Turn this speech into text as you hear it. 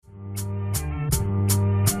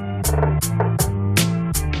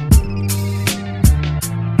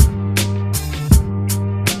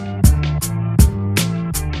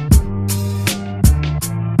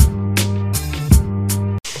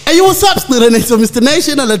what's up, students of Mr.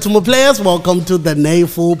 Nation? Hello to my players. Welcome to the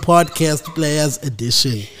NayFul podcast Players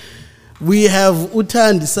edition. We have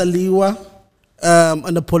Uthandi Saliwa,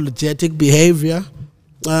 unapologetic behavior.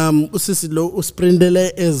 Usisi lo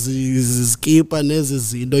usprindele ezizkipa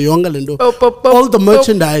nezizinto yonke lento. All the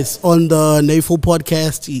merchandise on the NayFul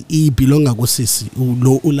podcast belonga kusisi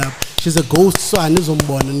lo ulapha. She's a ghost, so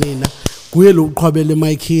anizombona nina. Kuye lo uqhwabele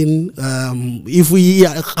micin if we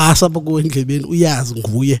asa pako endlebeni uyazi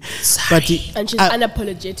nguye, but and she's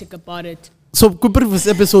unapologetic about it. So previous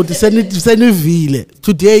episode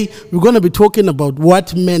today we're going to be talking about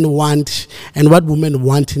what men want and what women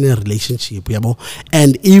want in a relationship,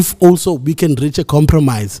 and if also we can reach a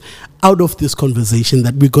compromise out of this conversation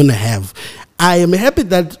that we're going to have. I am happy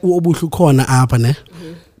that Ubuhlu khona apha ne,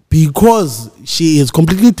 because she is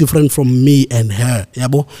completely different from me and her,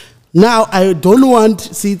 Now, I don't want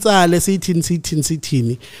sitini.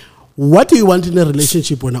 What do you want in a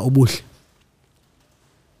relationship, Wena Obuhle?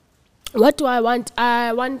 What do I want?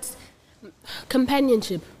 I want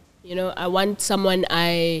companionship. I want someone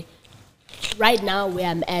right now where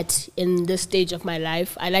I'm at in this stage of my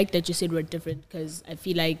life. I like that you said we're different because I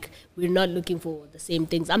feel like we're not looking for the same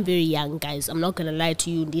things. I'm very young, guys. I'm not going to lie to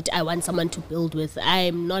you. Indeed, I want someone to build with.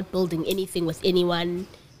 I'm not building anything with anyone.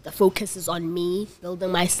 The focus is on me,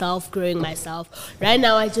 building myself, growing myself. Right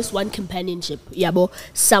now, I just want companionship.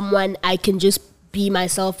 Someone I can just be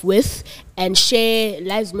myself with and share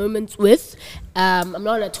life's moments with. I'm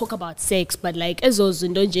not going to talk about sex, but like, ezo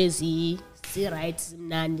zinto nje right,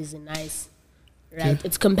 zimnandi, nice. Right? Okay.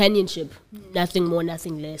 It's companionship. Nothing more,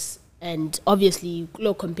 nothing less. And obviously,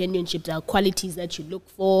 companionship, there are qualities that you look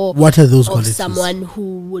for. What are those qualities? Someone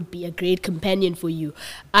who would be a great companion for you.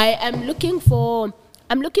 I am looking for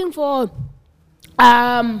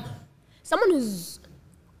someone who's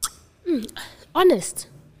honest,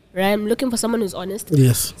 right? I'm looking for someone who's honest.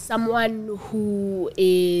 Yes. Someone who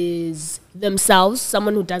is themselves.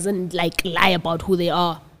 Someone who doesn't lie about who they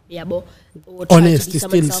are. Or honest is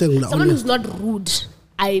still saying someone who's not rude.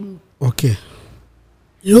 Okay.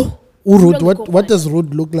 Rude. What does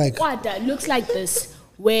rude look like? What looks like this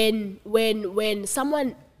when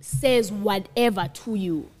someone says whatever to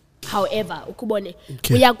you. However, ukubone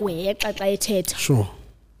uyakuhexa xa ethetha. Sure.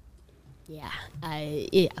 Yeah.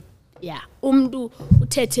 Umntu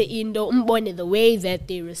uthethe into umbone the way that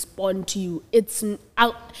they respond to you. It's ingathi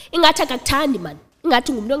akakuthandi man.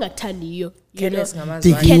 Ingathi ngumuntu ongakuthandiyo. Careless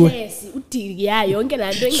yonke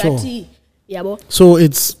la nto ingathi yabo. So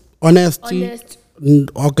it's honesty.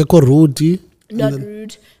 Akekho rude. Not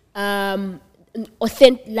rude.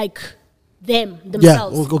 Authentic, like themselves. Yeah,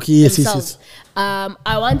 okay, yes.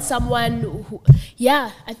 I want someone who,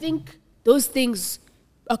 I think those things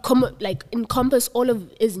are encompass all of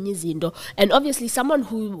ezinye izinto, and obviously someone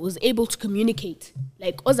who was able to communicate,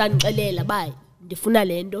 like ozanixelela ba ndifuna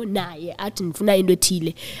lento naye athi ndifuna into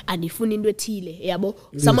ethile andifuna into ethile yabo.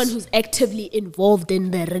 Someone who's actively involved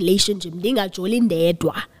in the relationship, ndingajoli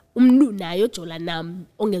ndedwa umntu naye ojola nam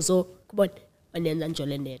ongezo kubona wanenza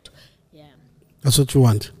njole ndedwa. That's what you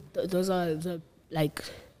want. Those are the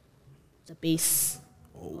base.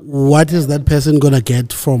 What is that person gonna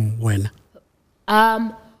get from when?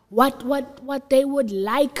 What they would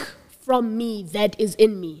like from me that is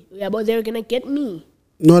in me. But they're gonna get me.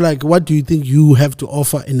 No, what do you think you have to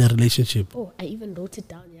offer in a relationship? Oh, I even wrote it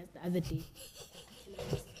down the other day.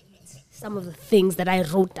 Some of the things that I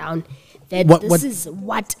wrote down. That this is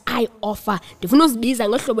what I offer.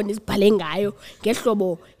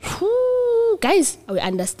 Guys, I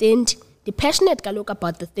understand. The passionate look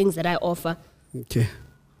about the things that I offer. Okay.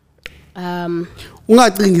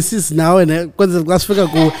 Ungacingisisi nawe ne kwenza kwasifika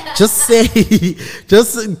ku just say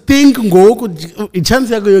just think ngoku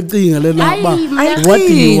ichance yakho yocinga lena ba what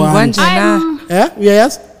do you want?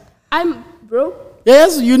 Yes. Bro.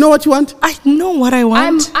 Yes, you know what you want? I know what I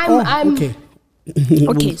want. I'm okay.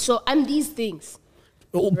 Okay, so I'm these things.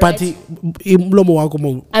 But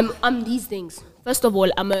I'm these things. First of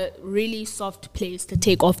all, I'm a really soft place to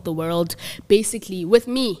take off the world. Basically, with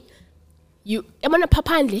me, you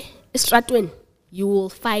will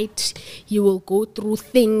fight, you will go through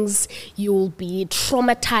things, you will be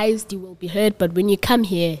traumatized, you will be hurt. But when you come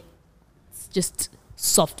here, it's just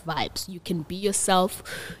soft vibes. You can be yourself.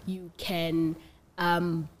 You can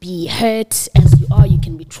be hurt as you are. You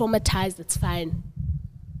can be traumatized. It's fine.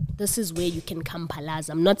 This is where you can come palaz.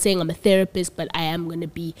 I'm not saying I'm a therapist, but I am going to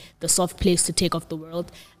be the soft place to take off the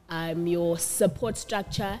world. I'm your support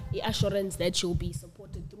structure, the assurance that you'll be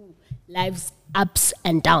supported through life's ups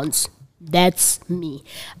and downs. That's me.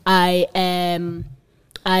 I am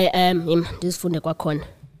this funde kwakhona.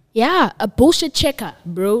 Yeah, a bullshit checker,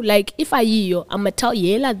 bro. Like, if I you, I'm gonna tell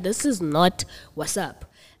Yela, this is not what's up.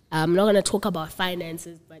 I'm not gonna talk about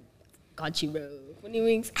finances, but got you, bro. Funny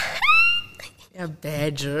wings. Yeah,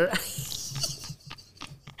 badger.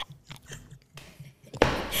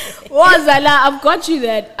 Wazala, I've got you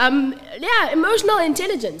that. Yeah, emotional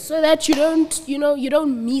intelligence, so that you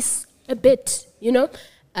don't miss a bit. You're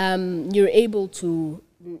able to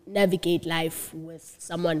navigate life with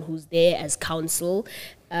someone who's there as counsel,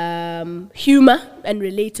 humor and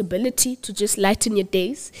relatability to just lighten your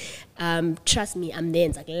days. Trust me, I'm there.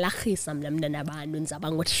 It's like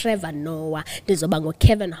Trevor Noah,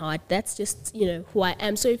 Kevin Hart. That's just who I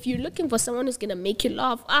am. So if you're looking for someone who's gonna make you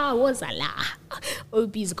laugh, what's Allah?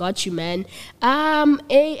 OB's got you, man.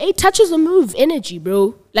 A touches a move energy,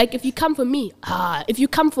 bro. Like if you come for me,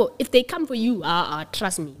 if they come for you,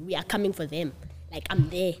 trust me, we are coming for them. Like I'm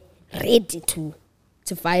there, ready to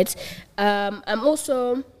fight. I'm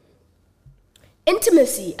also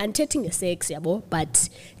intimacy and taking a sex, yabo, but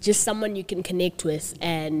just someone you can connect with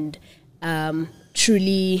and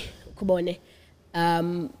truly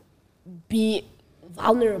be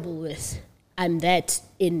vulnerable with. I'm that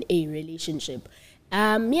in a relationship.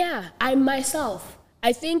 I myself,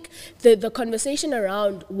 I think the conversation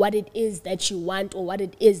around what it is that you want or what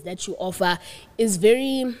it is that you offer is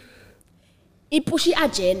very pushy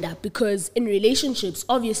agenda, because in relationships,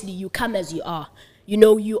 obviously you come as you are.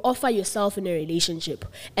 You offer yourself in a relationship,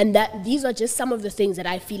 and that these are just some of the things that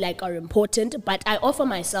I feel like are important, but I offer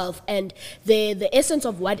myself, and the essence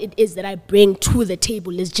of what it is that I bring to the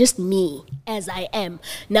table is just me as I am.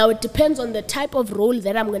 Now it depends on the type of role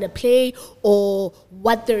that I'm going to play or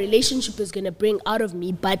what the relationship is going to bring out of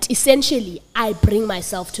me, but essentially I bring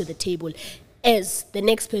myself to the table as the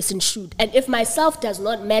next person should. And if myself does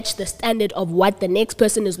not match the standard of what the next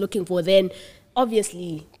person is looking for, then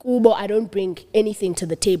obviously, Kubo, I don't bring anything to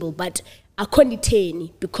the table. But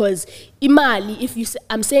akonditeni, because imali,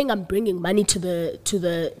 I'm saying I'm bringing money to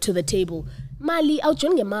the table. Mali, I'll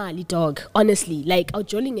join mali, dog. Honestly, like I'll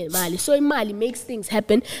join mali. So mali makes things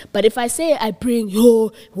happen. But if I say I bring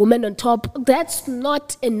your woman on top, that's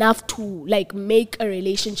not enough to like make a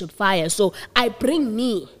relationship fire. So I bring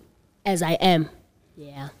me as I am.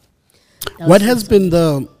 Yeah. What has been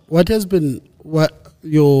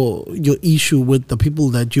your issue with the people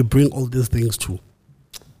that you bring all these things to?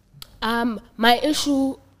 My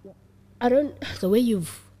issue, the way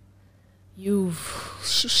you've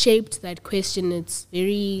shaped that question, it's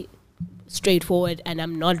very straightforward, and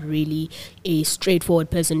I'm not really a straightforward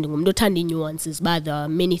person. I'm not handing nuances, but there are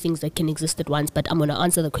many things that can exist at once, but I'm going to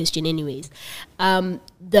answer the question anyways.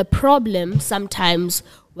 The problem sometimes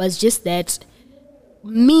was just that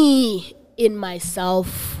me in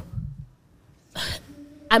myself,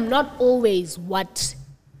 I'm not always what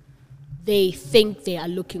they think they are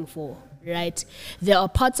looking for, right? There are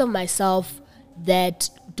parts of myself that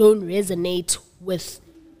don't resonate with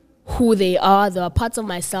who they are. There are parts of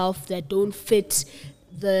myself that don't fit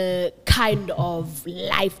the kind of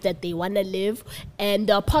life that they want to live. And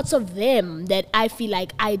there are parts of them that I feel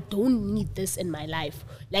like I don't need this in my life.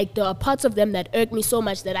 Like there are parts of them that irk me so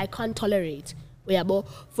much that I can't tolerate.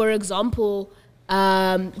 For example,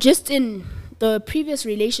 just in the previous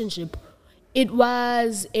relationship, it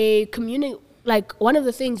was one of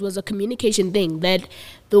the things was a communication thing, that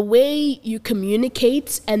the way you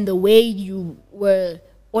communicate and the way you were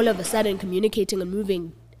all of a sudden communicating and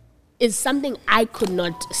moving is something I could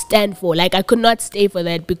not stand for. Like I could not stay for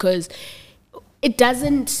that, because it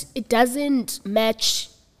doesn't match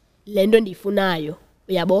lendo ndifunayo.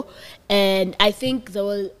 And I think there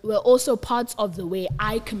were also parts of the way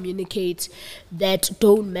I communicate that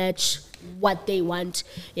don't match what they want.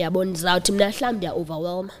 Ndizawuthi mna mhlawumbi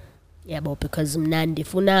ndiya-overwhelm. Because mna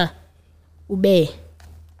ndifuna ube.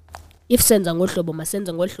 If senza ngohlobo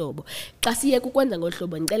masenza ngohlobo. Xa siyeka ukwenza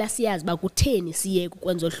ngohlobo ngicela siyazi ba kutheni siyeka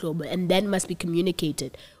ukwenza ngohlobo, and then must be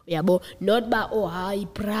communicated. Not ba hi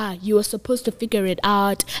bra, you were supposed to figure it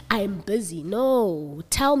out. I'm busy. No,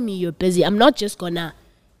 tell me you're busy. I'm not just gonna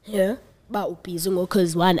ba ubhizi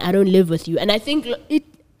because one, I don't live with you. And I think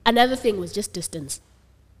another thing was just distance.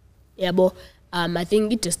 I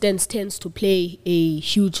think distance tends to play a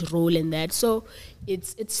huge role in that. So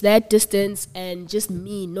it's that distance and just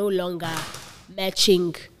me no longer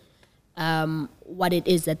matching what it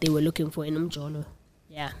is that they were looking for in Umjolo.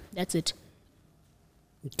 Yeah, that's it.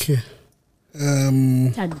 Okay.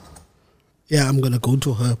 I'm gonna go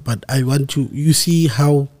to her, but I want to. You see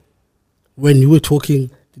how when you were talking,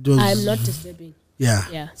 it was. I'm not disturbing.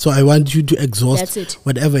 Yeah. So I want you to exhaust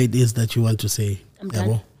whatever it is that you want to say. I'm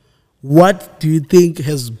done. What do you think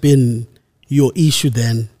has been your issue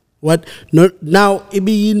then What no now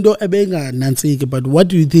ibiyindo ebenga nansike, but what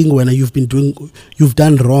do you think when you've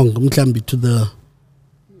done wrong mhlambi to the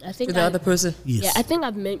other person? Yes. Yeah, I think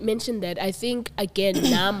I've mentioned that. I think again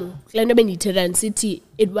namu city,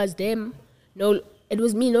 it was them. No, it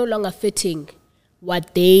was me no longer fitting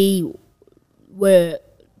what they were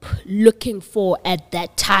looking for at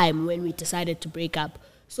that time when we decided to break up.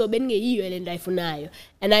 So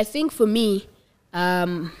and I think for me,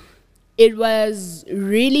 it was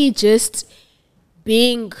really just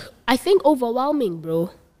being, I think, overwhelming,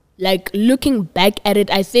 bro. Like, looking back at it,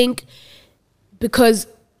 I think, because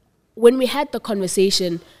when we had the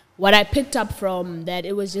conversation, what I picked up from that,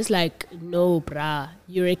 it was just like, no, brah,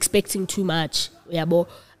 you're expecting too much.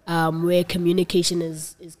 Where communication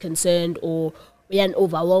is concerned, or we're an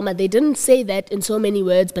overwhelmer. They didn't say that in so many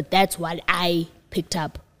words, but that's what I picked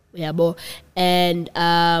up. And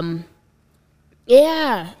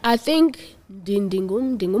yeah, I think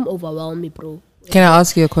dingum overwhelm me, bro. Can I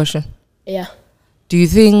ask you a question? Yeah. Do you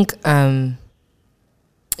think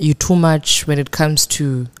you too much when it comes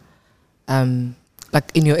to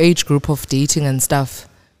like in your age group of dating and stuff?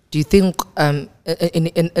 Do you think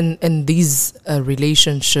in these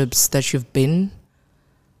relationships that you've been,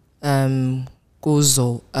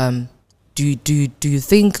 Kuzo, do you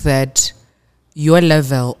think that your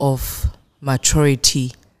level of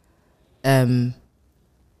maturity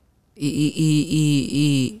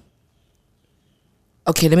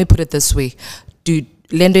okay, let me put it this way.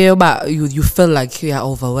 You feel like you are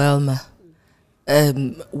overwhelmed?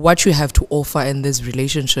 What you have to offer in these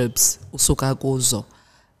relationships, usuka kuzo,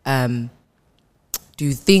 do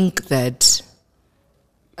you think that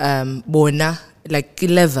bona like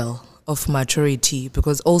level of maturity?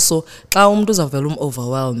 Because also xa umuntu uzavela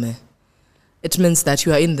overwhelm, it means that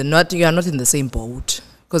you are not in the same boat.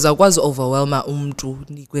 Because I was overwhelmed umuntu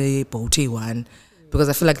nikwe boat one. Because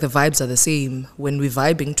I feel like the vibes are the same when we're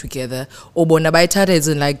vibing together. Or bona bayithatha as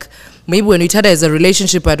in like, maybe when we tell as a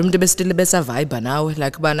relationship, but umuntu still besa vibe now.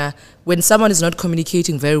 Like bana, when someone is not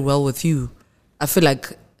communicating very well with you, I feel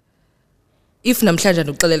like if namhlanje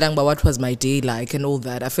ndikuxelelanga about what was my day like and all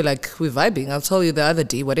that, I feel like we're vibing. I'll tell you the other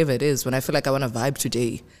day, whatever it is, when I feel like I want to vibe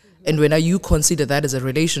today. And when you consider that as a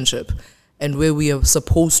relationship and where we are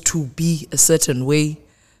supposed to be a certain way.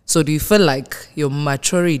 So do you feel like your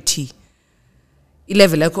maturity,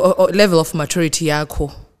 level of maturity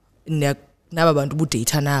yakho,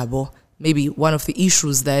 maybe one of the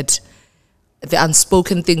issues that the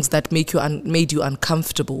unspoken things that made you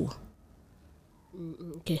uncomfortable?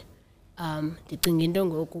 Okay. And something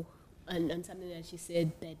that she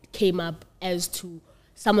said that came up as to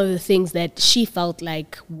some of the things that she felt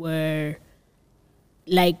like were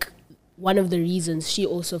like one of the reasons she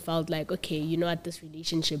also felt like, okay, you know what, this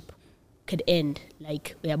relationship could end,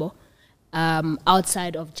 like,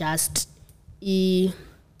 outside of just me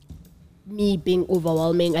being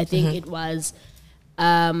overwhelming. I think it was,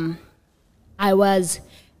 it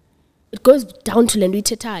goes down to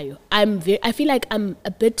Lenduitetayo. I feel like I'm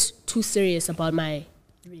a bit too serious about my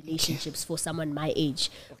relationships for someone my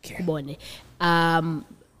age. Okay.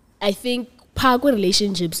 I think Pago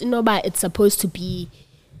relationships, it's supposed to be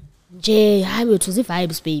it was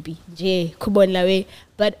vibes, baby.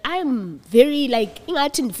 But I'm very like in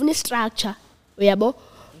structure. Okay.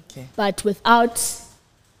 But without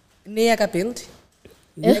build.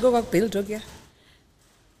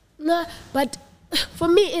 No, but for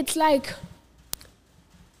me it's like,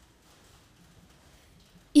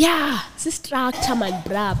 yeah, it's a structure, man,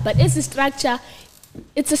 bruh. But it's a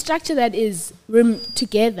structure that is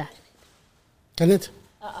together. Can it?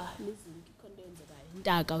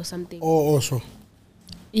 Dark or something. Oh, also.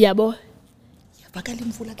 Yeah, boy. Does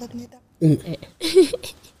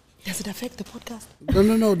it affect the podcast?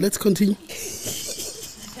 No. Let's continue.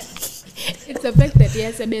 It's affected.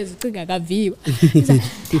 Yes, I mean, does it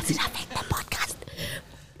affect the podcast?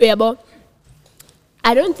 Yeah, boy.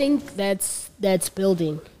 I don't think that's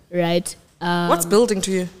building, right? What's building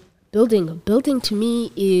to you? Building to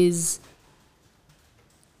me is.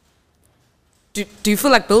 Do you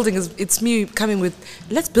feel like building it's me coming with,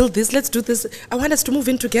 let's build this, let's do this, I want us to move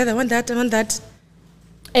in together, I want that.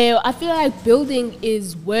 I feel like building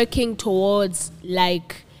is working towards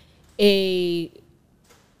like the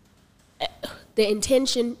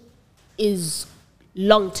intention is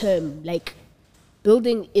long term. Like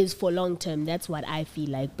building is for long term. That's what I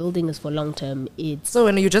feel like. Building is for long term. So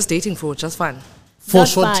when you're just dating for just fun? For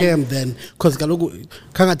short term then, because kanga go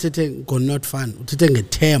not fun, a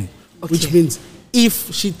term. Okay. Which means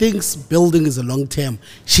if she thinks building is a long term,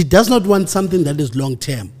 she does not want something that is long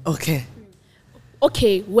term. Okay.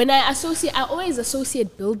 Okay, when I always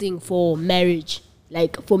associate building for marriage.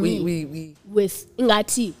 Like for me, we with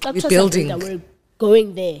Ingati, we're building. we're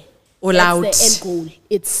going there. All That's out. the end goal.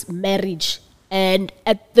 It's marriage. And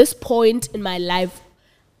at this point in my life,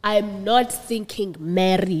 I'm not thinking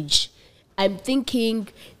marriage. I'm thinking,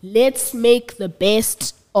 let's make the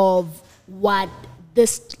best of what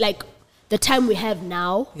this, like, the time we have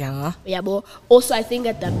now. Yeah. Yeah, but also I think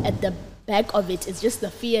at the back of it is just the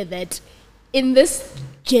fear that in this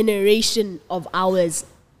generation of ours,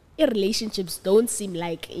 relationships don't seem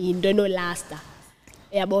like you don't know last.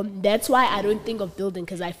 Yeah, but that's why I don't think of building,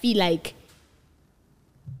 because I feel like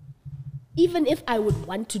even if I would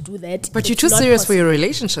want to do that, But you're it's too not serious for possible. your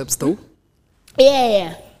relationships, though.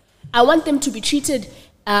 Yeah. I want them to be treated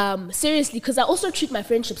seriously, because I also treat my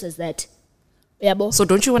friendships as that. Yeah, but So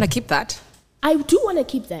don't you want to keep that? I do want to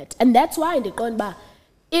keep that, and that's why in the Konba,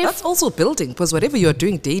 if That's also building, because whatever you're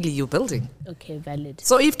doing daily, you're building. okay, valid.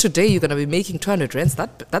 So if today you're going to be making 200 rands,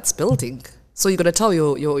 that's building. So you're going to tell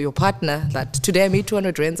your partner that today I made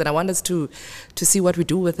 200 rands and I want us to see what we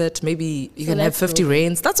do with it. Maybe you So can have that's 50 building.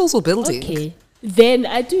 rands. That's also building. Okay, then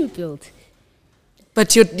I do build.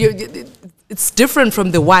 But it's different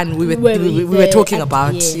from the one we were talking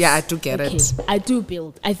about. Yes. Yeah, I do get Okay, it. I do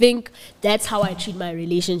build. I think that's how I treat my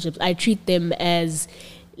relationships. I treat them as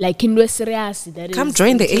like in serious. Come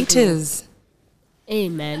join the 80s. Hey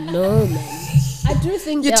man, no man. I do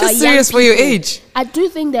think You're there too are serious young for your people- age. I do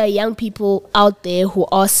think there are young people out there who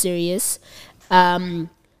are serious,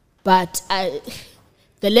 but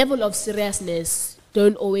the level of seriousness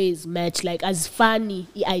don't always match. Like as funny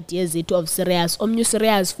ideas of serious,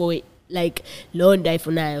 serious for like low and die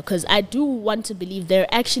because I do want to believe they're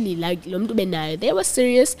actually like they were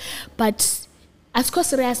serious, but asikho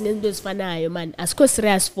serious ngento ezifanayo man, asikho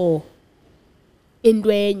serious for into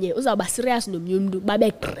enye uzawuba serious nomnye umuntu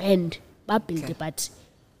babe grand babuild but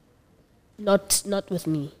not with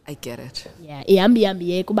me. I get it. Yeah,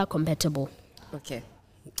 ihambi kuba compatible. Okay.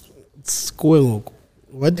 It's going.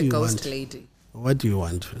 What do The you ghost want? lady. What do you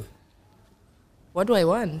want? What do I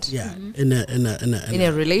want? Yeah, in In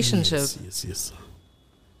a relationship. Yes.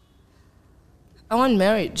 I want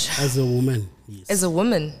marriage. As a woman, yes. As a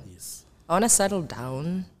woman, Yes. I want to settle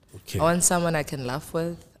down. Okay. I want someone I can laugh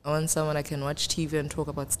with. I want someone I can watch TV and talk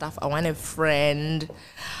about stuff. I want a friend.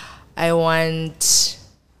 I want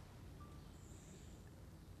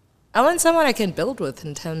someone I can build with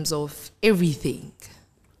in terms of everything.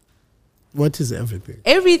 What is everything?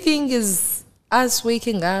 Everything is us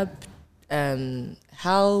waking up,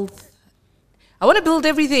 health. I want to build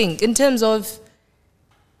everything in terms of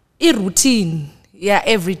a routine. Yeah,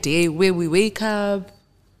 every day where we wake up,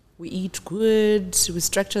 we eat good, we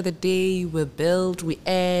structure the day, we build, we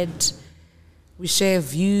add, we share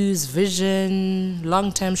views, vision,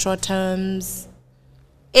 long-term, short-terms,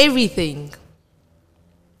 everything.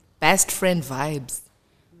 Best friend vibes.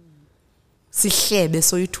 Sihlebe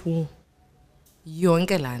soyithu.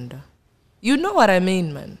 Yonke lando. You know what I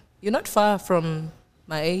mean, man. You're not far from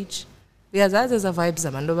my age. Because that is a vibes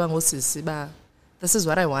zabantu abangosisi ba. This is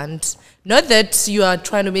what I want. Not that you are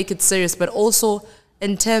trying to make it serious, but also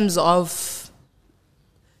in terms of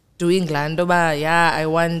doing lando ba. Yeah, I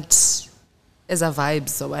want as a vibes.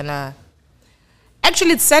 So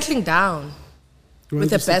actually, it's settling down You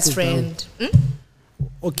with want a to best settle down. friend.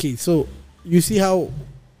 Okay, so you see how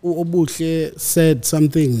Obuhle said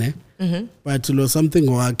something, ne? Mm-hmm. But something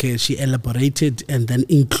okay, she elaborated and then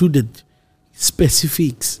included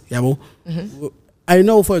specifics. Yeah, I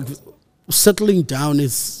know for settling down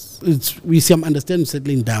we some understand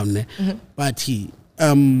settling down, ne? But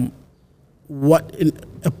what in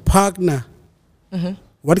a partner?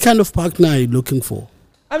 What kind of partner are you looking for?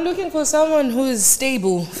 I'm looking for someone who is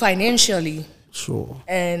stable financially. Sure.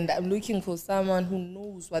 And I'm looking for someone who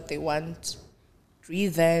knows what they want,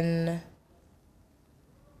 driven,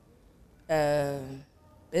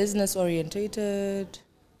 business orientated,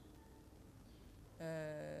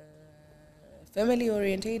 family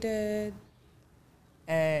orientated,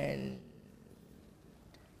 and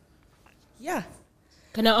yeah.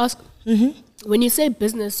 Can I ask, when you say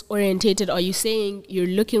business orientated, are you saying you're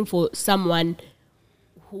looking for someone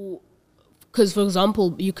who, because for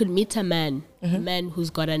example, you could meet a man who's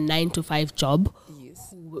got a 9-to-5 job.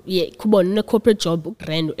 Yes. Yeah, kubona a corporate job,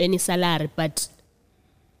 grand any salary, but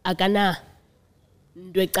agana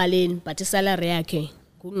ndweqaleni, but salary yakhe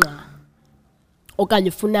kunqa. Okanye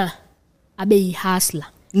ufuna abe yi-hustler.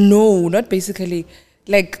 No, not basically.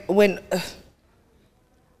 Like when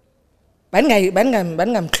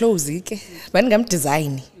bangam close bangam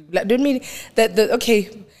design. Like, don't mean that okay.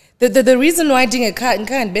 The reason why I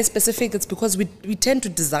can't be specific is because we tend to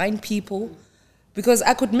design people, because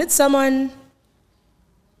I could meet someone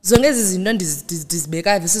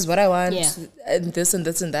This is what I want, Yeah. and this and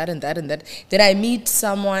this and that and that and that. Then I meet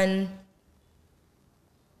someone,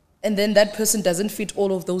 and then that person doesn't fit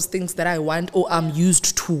all of those things that I want or I'm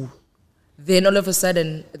used to. Then all of a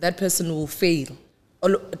sudden, that person will fail.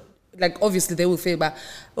 Like obviously they will fail, but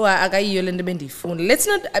let's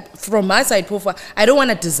not. From my side, I don't want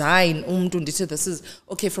to design. This is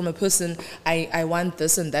okay from a person. I want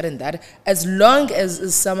this and that and that. As long as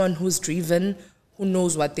is someone who's driven, who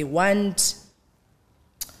knows what they want,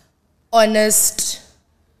 honest,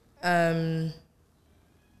 family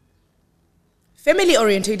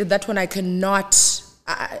orientated. That one I cannot.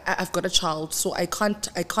 I've got a child, so I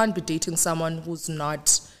can't be dating someone who's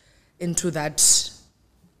not into that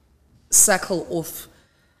circle of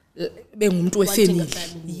being a family.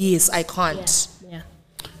 Yes, I can't. Yeah.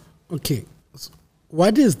 Okay.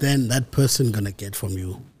 What is then that person gonna get from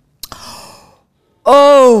you?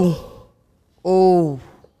 Oh.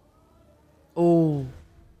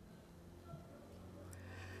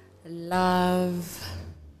 Love.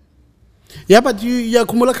 Yeah, but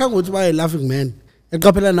yakhumula khange uthi ba a loving man.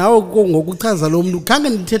 Eqaphela nawe ngokuchaza lo muntu khange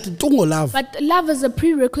ndithethe tungo love. But love is a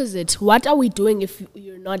prerequisite. What are we doing if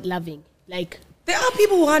you're not loving? Like, There are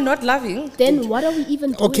people who are not loving. then what are we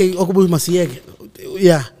even doing? Okay, masiyeke.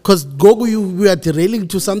 Yeah, because we are derailing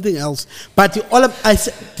to something else. But all of, I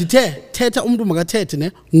said, thetha umuntu makathethe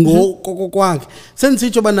ne ngoko kwakhe.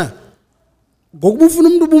 Sensitsho bana ngokubufuna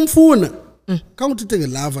umuntu bumfuna. Khange uthethe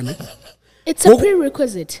ngelava ne. It's a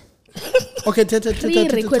prerequisite. Okay, thetha.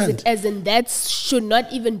 Prerequisite, as in that should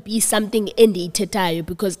not even be something endiyithethayo,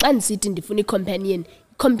 because xa ndisithi ndifuna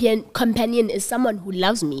companion is someone who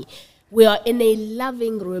loves me. We are in a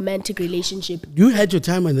loving romantic relationship. You had your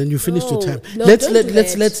time and then you finished your time. No, Let's don't let do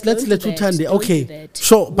let's that. let's Don't let do that. Utandi. Don't Okay, do that.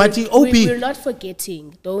 sure. But the OP. We're not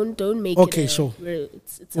forgetting. Don't make Okay, it. sure.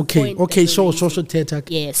 It's a Okay, point okay, that we're sure. raising. Thetha.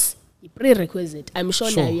 Yes, prerequisite. I'm sure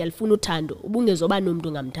Sure. now yalifuna uthando. Ubungezoba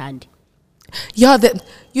nomuntu ngamthandi. Yeah,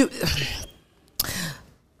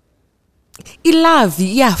 love,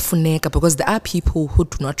 iyafuneka, because there are people who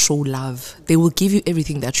do not show love. They will give you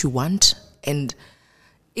everything that you want, and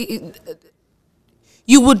you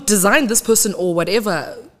would design this person or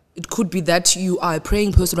whatever. It could be that you are a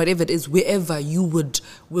praying person, whatever it is, wherever you would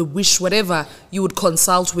wish, whatever you would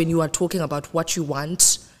consult when you are talking about what you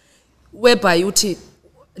want. Whereby you take,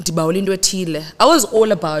 I was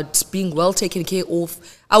all about being well taken care of.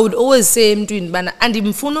 I would always say,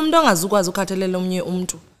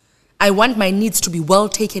 I want my needs to be well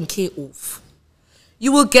taken care of.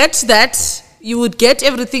 You will get that. You would get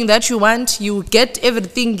everything that you want. You will get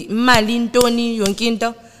everything.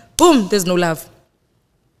 Boom, there's no love.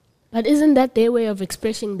 But isn't that their way of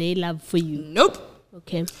expressing their love for you? Nope.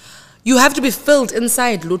 Okay. You have to be filled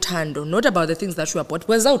inside luthando, not about the things that you are bought.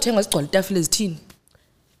 Weza uthenga sigcwala itafile ezithini?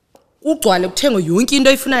 Ugcwale kuthenga yonke into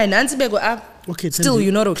oyifunayo nansi beko apha. Okay, Still, Tandi,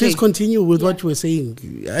 you're not okay. Please continue with what you were saying.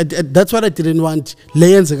 That's what I didn't want.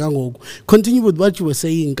 Continue with what you were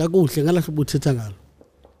saying. You're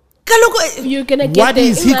gonna get What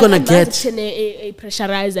is he gonna get? A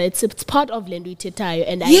pressurizer. It's part of Lendo Tetayo,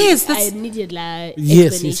 and Yes, I that's- needed like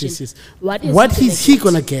Yes. explanation. What What is he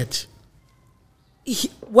gonna get?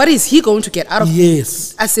 What is he going to get out of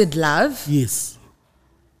Yes. I said love, Yes.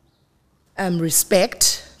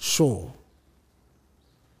 respect, Sure.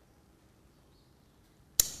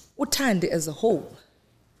 uthande as a whole.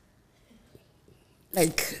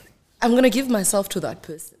 Like, I'm gonna give myself to that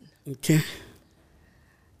person. Okay.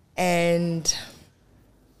 And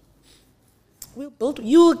you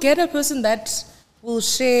will get a person that will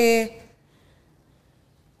share.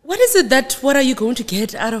 What are you going to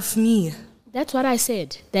get out of me? That's what I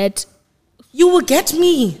said. That You will get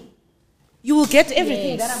me. You will get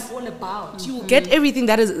everything Yes. that I'm all about. You will get everything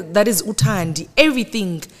that is uthandi.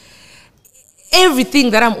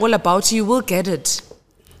 Everything that I'm all about, you will get it.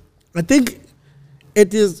 I think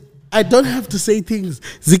it is. I don't have to say things.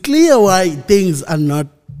 It's clear why things are not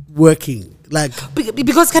working. Like,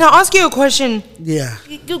 Because can I ask you a question? yeah.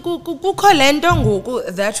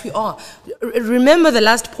 That we are. Remember the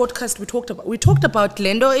last podcast we talked about? We talked about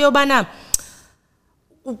Lendo Yobana.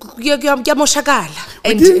 It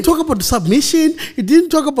didn't talk about submission. It didn't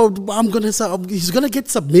talk about he's gonna get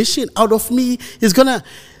submission out of me. The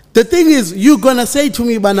thing is, you're gonna say to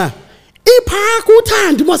me, Bana,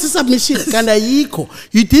 submission.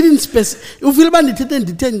 You didn't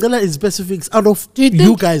specifics out of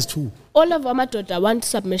you guys too. all of Amatota want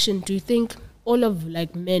submission. Do you think all of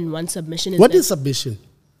like men want submission? What is submission?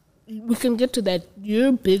 We can get to that.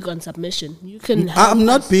 You're big on submission. You can. I'm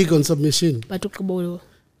not big on submission. But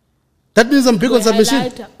That means I'm big on submission.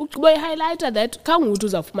 Highlighter that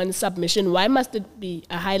kangutu of man submission. Why must it be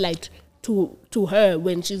a highlight to her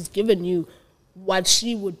when she's given you what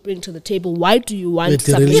she would bring to the table? Why do you want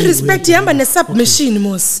submission? Irrespect yamba ne submission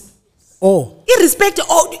mos. Oh. Irrespect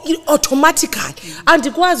automatically. And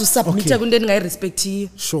ikwazi usubmit kunto endingayirespect yiyo.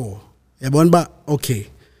 Sure. Yabona okay.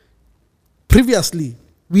 Previously,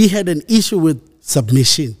 we had an issue with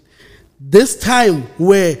submission. This time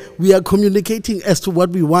where we are communicating as to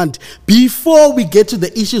what we want, before we get to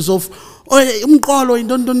the issues of,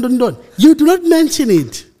 you do not mention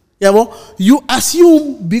it. You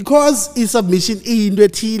assume because submission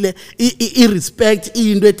respect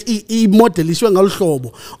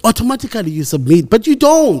model automatically you submit, but you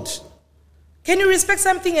don't. Can you respect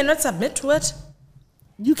something and not submit to it?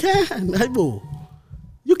 You can,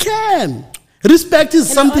 you can. Respect is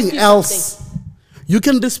something else. You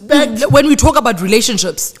can respect. When we talk about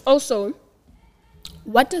relationships. Also,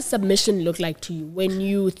 what does submission look like to you when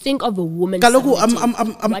you think of a woman? Kaloku,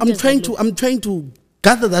 I'm trying to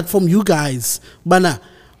gather that from you guys. Bana,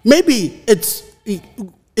 maybe it's the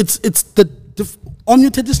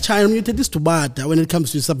omnitatis child, omnitatis tubata when it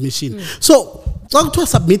comes to submission. So, talk to a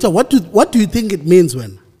submitter. What do you think it means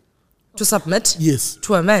when? To submit? Yes.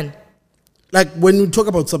 To a man? Like when we talk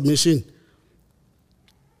about submission.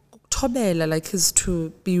 Like is to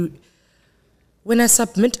be, when I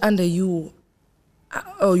submit under you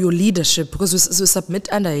or your leadership, because we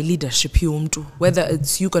submit under a leadership, whether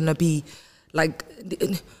it's you gonna be like,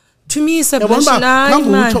 to me submission. I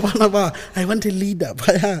want a leader on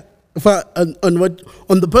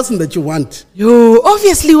the person that you want.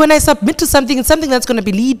 Obviously, when I submit to something, it's something that's gonna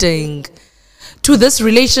be leading to this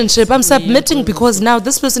relationship. I'm submitting because now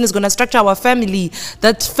this person is going to structure our family,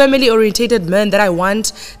 that family-orientated man that I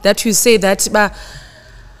want, that you say that, but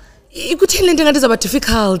it's about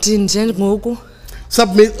difficult in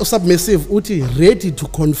submissive, ready to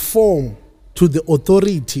conform to the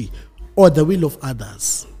authority or the will of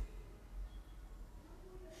others.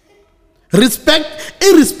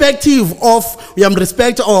 Irrespective of I'm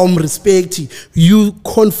respect or I'm respecting, you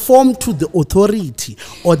conform to the authority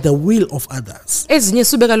or the will of others.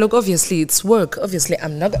 Obviously, it's work. Obviously,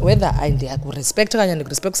 I'm not whether I respect or I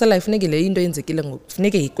respect so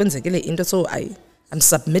I'm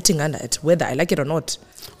submitting under it, whether I like it or not.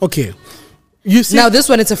 Okay. You see, now this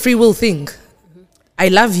one, it's a free will thing. I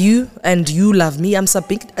love you and you love me. I'm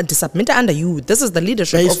submit under you. This is the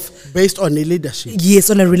leadership based on a leadership. Yes,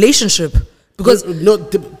 on a relationship. Because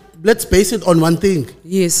let's base it on one thing.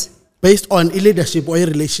 Yes. Based on a leadership or a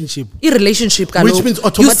relationship. Which means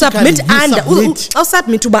automatically you submit under. I'll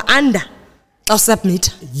submit to under. I'll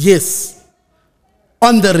submit. Yes.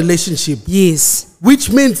 On the relationship. Yes. Which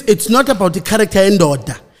means it's not about the character and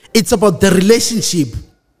order. It's about the relationship.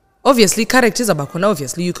 Obviously, characters are back on.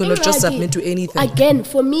 Obviously, you cannot just submit to anything. Again,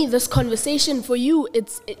 for me, this conversation, for you,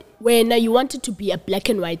 it's when you want it to be a black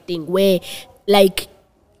and white thing, where, like,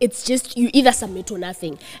 it's just you either submit or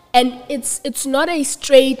nothing. And it's not a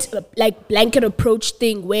straight, like, blanket approach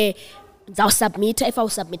thing where I'll submit, if I'll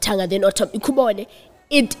submit, then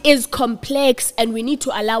it is complex, and we need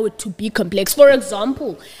to allow it to be complex. For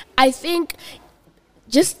example, I think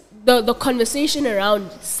just the conversation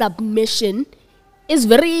around submission is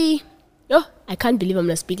very, I can't believe I'm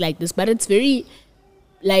going to speak like this, but it's very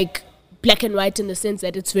like black and white in the sense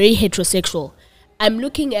that it's very heterosexual. I'm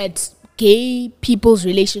looking at gay people's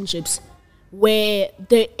relationships where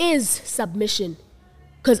there is submission,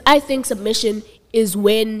 because I think submission is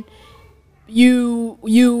when you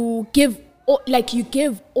give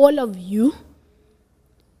all of you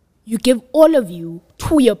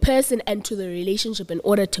to your person and to the relationship in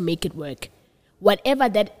order to make it work. Whatever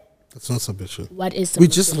that. That's not submission. What is submission?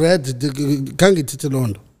 We just read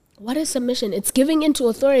the. What is submission? It's giving into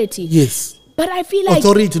authority. Yes. But I feel like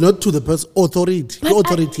authority, not to the person. Authority.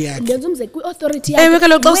 Authority act. Authority. When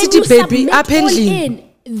you in,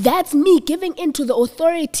 that's me giving into the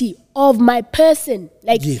authority of my person.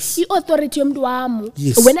 Like yes. The authority.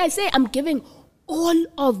 Yes. When I say I'm giving all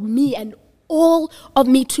of me and all of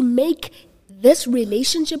me to make this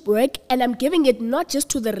relationship work, and I'm giving it not just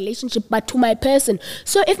to the relationship but to my person.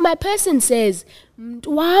 So if my person says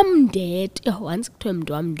I'm dead, once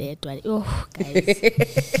I'm dead, guys.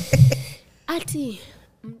 Ati,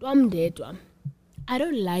 I'm dead. I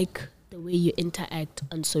don't like the way you interact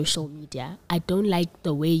on social media. I don't like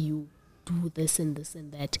the way you do this and this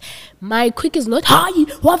and that. My quick is not hi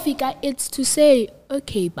wafika, it's to say,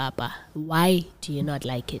 okay, Baba, why do you not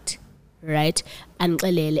like it? Right? And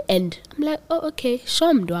I'm like, oh, okay,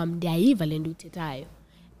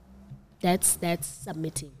 that's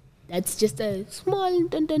submitting. That's just a small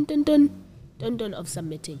dun of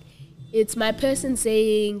submitting. It's my person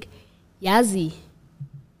saying, Yazi,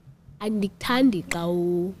 andikuthandi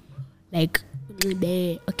xa like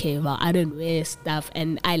unxibe, okay, well, I don't wear stuff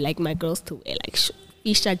and I like my girls to wear like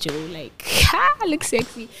Isha Joe, like look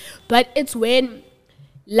sexy. But it's when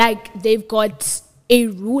like they've got a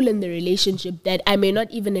rule in the relationship that I may not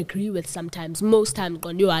even agree with sometimes. Most times,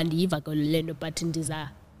 but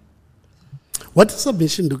what does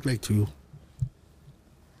submission look like to you?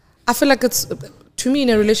 I feel like it's, to me, in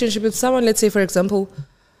a relationship with someone, let's say, for example,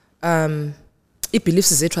 it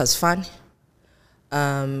believes it was fun.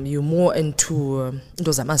 You're more into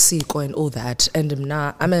zamasiko and all that. And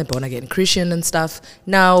now I'm a born again Christian and stuff.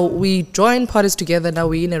 Now we join parties together. Now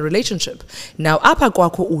we're in a relationship. Now apa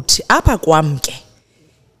kwakho uthi apa kwamke.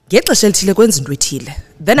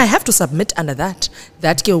 Then I have to submit under that.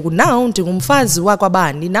 That now ndingumfazi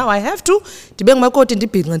wakwabani. Now I have to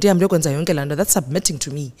that's submitting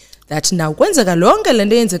to me. That now kwenzeka lonke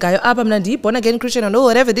lento yenzekayo apha mna born again Christian and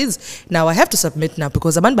whatever it is. Now I have to submit now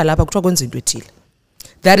because abantu balapha kuthiwa kwenza into ethile.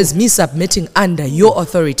 That is me submitting under your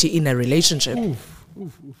authority in a relationship.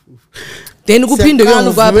 Then kuphinde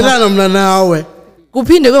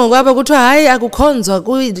kuphinde ngokwapha kuthiwa hayi akukhonzwa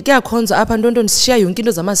kuyakhonzwa apha ntonto sishiya yonke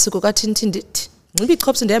into zamasiko kaThinthi ndithi ngibe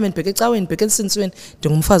ichopse ndiyame ndibheke ecaweni ndibheke ensinsweni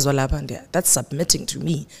ndingumfazi walapha. That's submitting to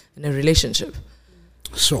me in a relationship.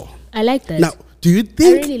 Sure. I like that. Now, do you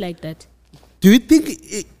think I really like that. Do you think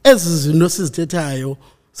as izinto sizithethayo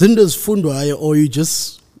zinto ezifundwayo or you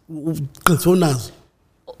just qithonazo?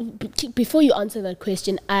 Before you answer that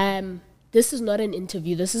question, this is not an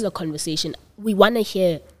interview, this is a conversation. We want to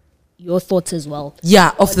hear your thoughts as well.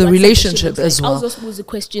 Yeah, of the relationship as well. I was just supposed to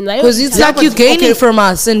question. Because it's like you're gaining from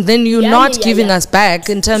us and then you're not giving us back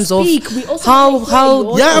in terms of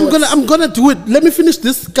how. Yeah, I'm gonna do it. Let me finish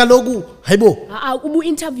this. Kalogu, haibo. Ubu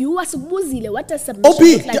interview was buzile. What does submission look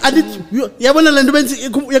like? Yabona lento benzi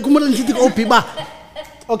yakhumbula ngithi OP ba.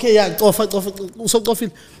 Okay, yeah, cofa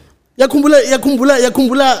usocofile. Yakhumbula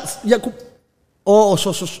oh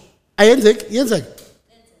so ayenzek.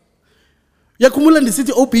 Yakhumbula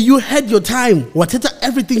ndisithi OP, you had your time. Wathetha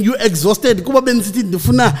everything, you exhausted. Kuba benisithi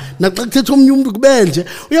ndifuna naxa kuthetha omnye umuntu kubenje.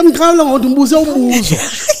 Uyamqhawula ngokuthi umbuzo umbuzo.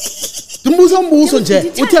 Umbuzo umbuzo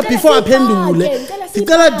nje. Uthi before aphendule.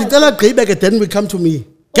 Dicela gqibe ke then we come to me.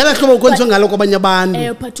 Ngela hlobo kwenziwe ngalo kwabanye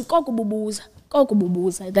abantu. But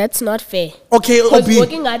kokububuza. That's not fair. Okay, OP.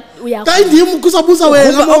 Ka ndim kusabuza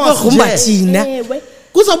wena ngomba thina.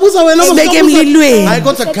 Kusabuza wena ngobeke emlilweni. Hayi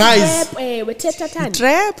kodwa guys. Wethetha thani.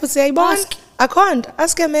 Trap siyayibona. I can't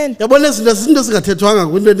ask a man. Yabona izinto singathethwanga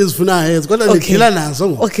kwinto ezifunayo kodwa ndidlila nazo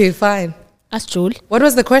ngoku. Okay, fine. Ask Joel. What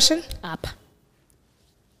was the question? Up.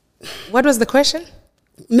 What was the question?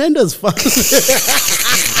 Nendo is fun.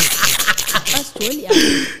 Ask Joel,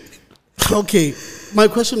 yeah. Okay, my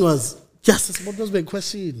question was, Justice, what was my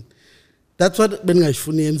question? That's what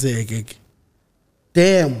bengayifuni yenzeke.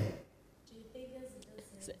 Damn.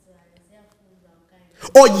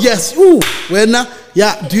 Oh yes, wena,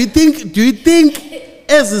 yeah. Do you think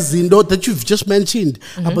as izinto that you've just mentioned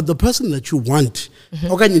about the person that you want,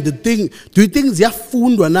 okay, the thing, do you think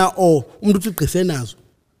ziyafundwa na or umuntu uthi nazo?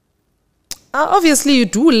 Obviously, you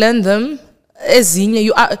do learn them. Ezinye,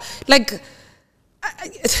 you are like,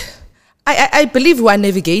 I believe we are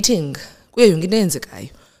navigating.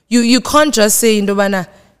 You can't just say into bana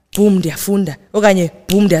boom ndiyafunda okanye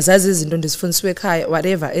boom ndiyazazi izinto ndizifundiswe ekhaya,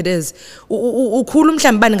 whatever it is. Ukhulu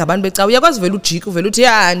mhlawumbe bani ngabantu becawa uyakwazi vele ujika uvele uthi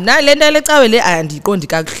ya nale nto lecawe le andiyiqondi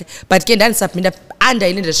kakuhle, but ke ndandisubmita under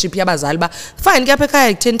i-leadership yabazali ba fine ke apha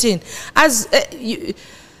ekhaya kutheni as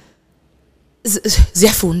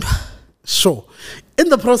ziyafundwa. Sure. In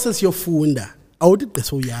the process yofunda awuthi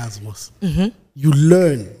gqisa uyazi mos. You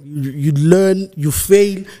learn, you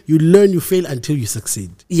fail, you fail until you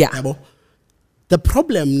succeed. Yeah. Yabo? The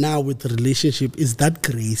problem now with the relationship is that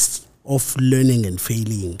grace of learning and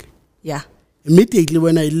failing. Yeah. Immediately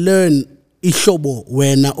when I learn ihlobo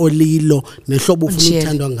wena olilo nehlobo ufuna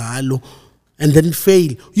uthandwa ngalo and then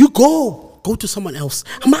fail, you go to someone else.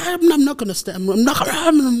 I'm not going to stay. I'm not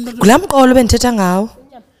Kulamqolo bendithetha ngawo.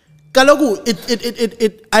 Kaloku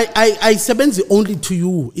I sebenza only to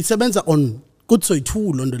you. It sebenza on good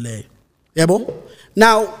soyithulo ndo leyo. Yabo?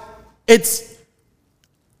 Now it's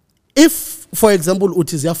if for example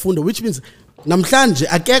uthi ziyafunda, which means namhlanje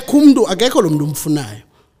akekho lo muntu umfunayo.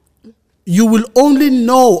 You will only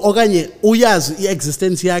know okanye uyazi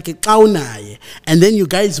i-existence yakhe xa unaye, and then you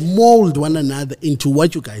guys mold one another into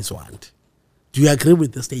what you guys want. Do you agree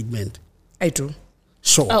with the statement? I do.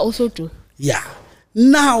 Sure. I also do. Yeah.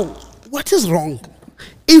 Now, what is wrong?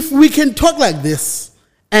 If we can talk like this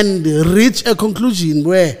and reach a conclusion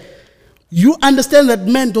where you understand that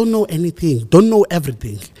men don't know anything, don't know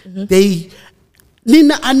everything. They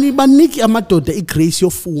nina anibaniki amadoda igrace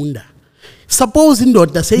yofunda. Suppose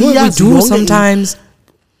indoda say We yes, do sometimes.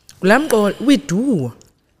 We do.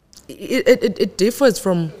 It differs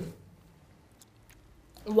from.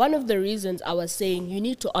 One of the reasons I was saying you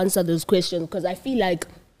need to answer those questions, because I feel like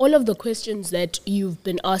all of the questions that you've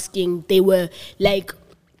been asking, they were like,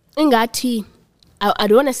 ingati, I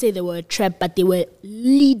don't want to say they were a trap, but they were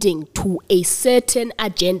leading to a certain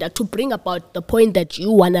agenda to bring about the point that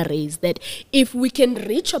you want to raise, that if we can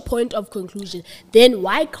reach a point of conclusion, then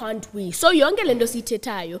why can't we? So yonke lento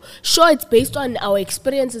sithetayo, sure, it's based on our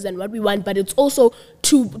experiences and what we want, but it's also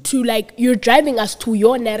to like, you're driving us to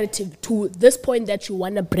your narrative, to this point that you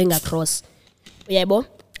want to bring across. Yebo?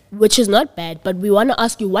 Which is not bad, but we want to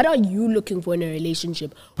ask you, what are you looking for in a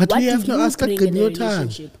relationship? But what we have do to you ask a bring good in a no time.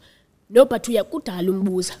 relationship? No, but uyakudala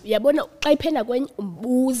umbuza. Uyabona xa iphenda kwenye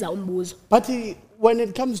umbuzo. But when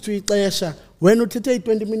it comes to ixesha, when uthethe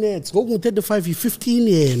 20 minutes, go 35, 15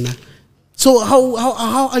 yena. So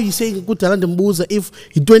how are you saying kudala ndimbuza if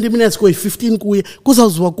 20 minutes go 15 kuye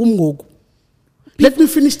kuzawuzwa kum ngoku? Let me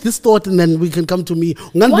finish this thought and then we can come to me.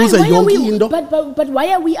 But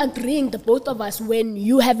why are we agreeing, the both of us, when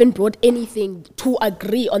you haven't brought anything to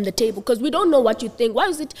agree on the table? Because we don't know what you think. Why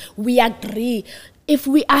is it we agree? If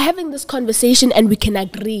we are having this conversation and we can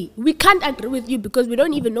agree, we can't agree with you because we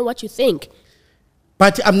don't even know what you think.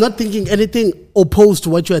 But I'm not thinking anything opposed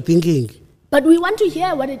to what you are thinking. But we want to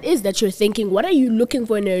hear what it is that you're thinking. What are you looking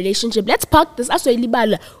for in a relationship? Let's park this. It's in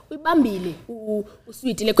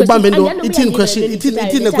question.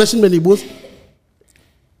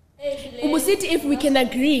 If we can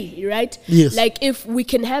agree, right? Yes. Like if we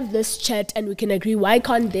can have this chat and we can agree, why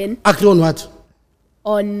can't then? Agree on what?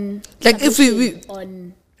 On like if we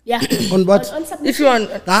on yeah on what? on submission. If you on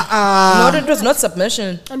no, it was not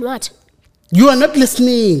submission. On what? You are not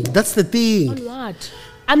listening. That's the thing. On what?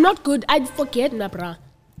 I'm not good. I'd forget, Nabra.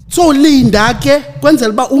 So linda ke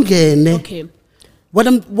kwenzela ba ungene. Okay.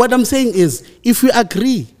 What I'm saying is, if we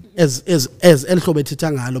agree as elhlobo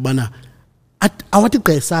ethetha ngalo bana awathi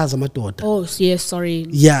gqesaza amadoda. Oh yes, sorry.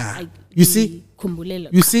 Yeah. You see?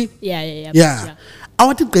 You see? Yeah.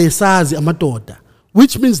 Awathi gqesazi amadoda,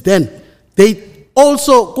 which means then they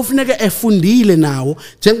also kufuneka efundile nawo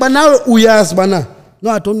njengoba nawe uyazi bana no,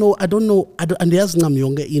 I don't know, andiyazi ncam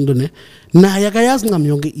yonke into ne. Naye akayazi ncam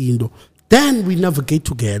yonke into. Then we navigate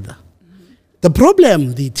together. The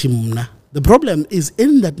problem is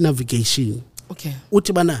in that navigation. Okay.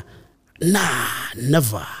 Uthi bana, nah,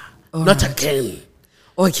 never. Not again.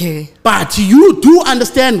 Okay. But you do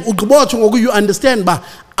understand, you understand, but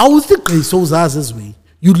I will think so this way.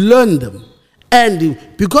 You learn them. And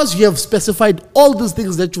because you have specified all these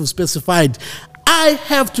things that you've specified, I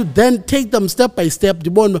have to then take them step by step.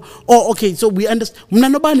 Oh, okay, so we understand.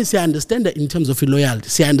 Nobody understand that in terms of loyalty.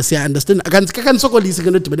 I understand.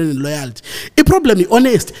 Loyalty. A problem is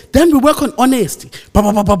honesty. Then we work on honesty.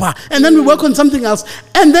 And then we work on something else.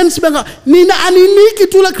 And then Nina aniniki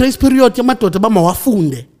tula grace period yamadoda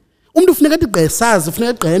bamawafunde. Ufuneka tigqesazi,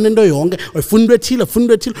 ufuneka gqene into yonke, ufuna ethile,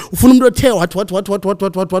 ufuna umuntu othe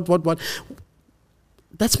what.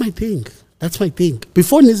 That's my thing.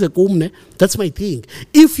 Before nize kumne, that's my thing.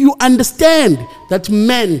 If you understand that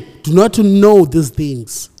men do not know these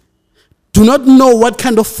things, do not know what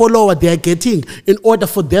kind of follower they are getting in order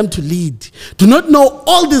for them to lead, do not know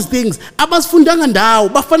all these things, abasifundanga ndawo,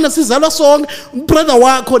 bafana sizalwa sonke, brother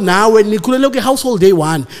wakho nawe nikhulele ke household day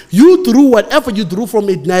one, you drew whatever you drew from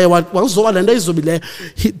it naye wazoba lento izobile.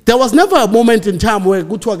 There was never a moment in time where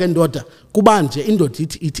kuthiwa ke ndoda kubanje indoda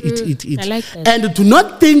it. I like that. And do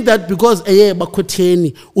not think that because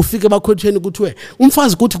bakhotheni ufike bakhotheni kuthiwe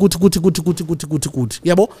umfazi kuthi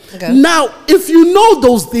yabo. Now if you know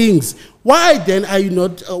those things, why then are you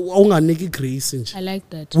not unganiki grace nje? I like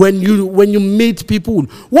that. When you meet people,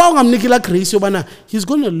 why ungamniki la grace yobana he's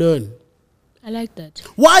going to learn. I like that.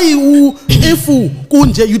 Why if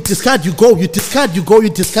kunje you discard you go.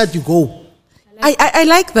 I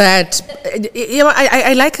like that.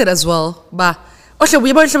 I like it as well. But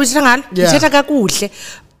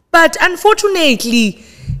unfortunately,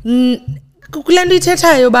 so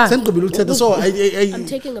I'm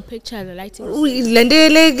taking a picture and lighting.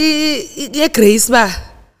 Grace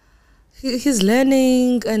he's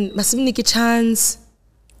learning and masimniki a chance.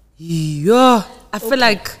 Yeah, I feel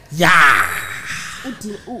like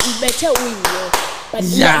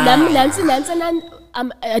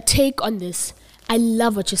a take on this. I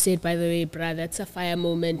love what you said, by the way, brother. That's a fire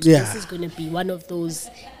moment. Yeah. This is going to be one of those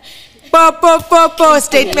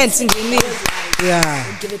statements in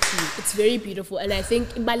I'll give it to you. It's very beautiful, and I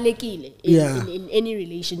think in any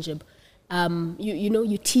relationship,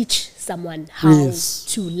 you teach someone how Yes.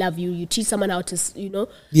 to love you. You teach someone how to,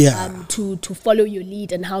 Yeah. to follow your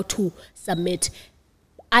lead and how to submit.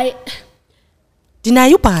 I Deny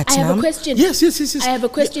you part have a now. question. Yes. I have a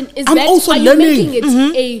question. Is I'm that also are learning. you making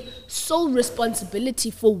it a sole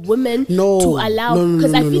responsibility for women No. to allow? No,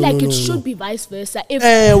 Because I feel like no, it no. should be vice versa. If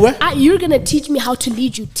Ewe. you're gonna teach me how to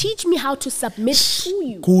lead you, teach me how to submit to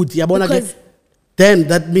you. Good. Yabona ke. Because Then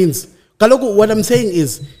that means kaloku what I'm saying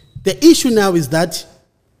is the issue now is that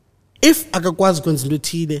if akakwazi ukwenza into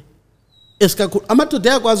ethile esikakhulu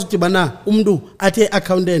amadoda ayakwazi udibana umuntu athe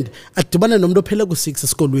accountant adibana nomuntu ophele ku6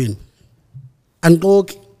 esikolweni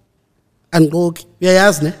anqoki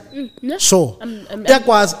uyayazi ne no. sure I'm-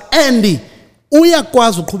 uyakwazi and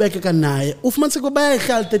uyakwazi uqhubekeka naye ufumaniseke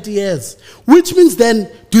bayahlala 30 years which means then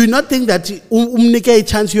do you not think that umnike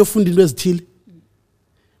ichance yofunda into ezithile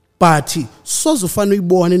but soze ufana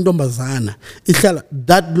uyibona intombazana ihlala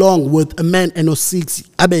that long with a man and 6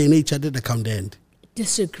 abe yena i-chartered accountant.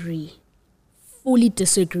 disagree. Fully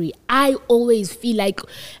disagree. I always feel like,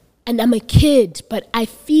 and I'm a kid, but I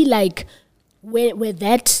feel like where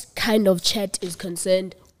that kind of chat is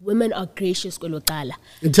concerned, women are gracious kolokala.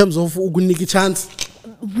 In terms of ukunika chance,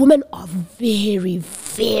 Women are very,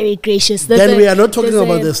 very gracious. then we are not talking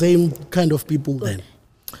about the same kind of people then.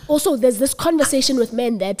 Also, there's this conversation with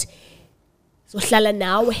men that so hlala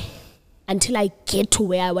nawe until I get to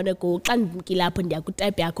where I want to go. Xa ndivukile apho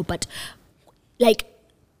ndiyakutype yakho, but like,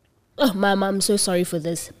 oh, Mom, I'm so sorry for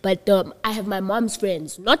this, but I have my mom's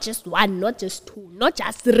friends, not just one, not just two, not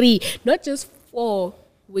just three, not just four.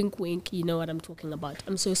 Wink, wink. You know what I'm talking about.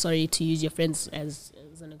 I'm so sorry to use your friends as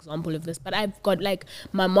an example of this, but I've got like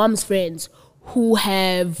my mom's friends who,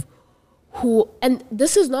 and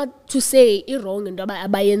this is not to say wrong and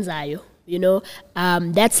abayenzayo. You know,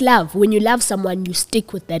 that's love. When you love someone, you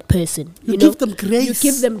stick with that person. You know? give them grace.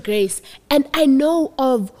 You give them grace. And I know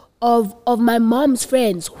of my mom's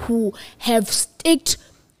friends who have sticked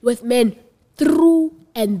with men through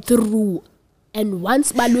and through. And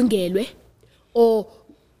once balungelwe, or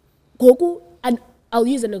goku, and I'll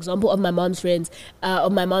use an example of my mom's friends.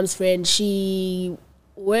 Of my mom's friend, she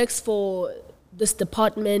works for this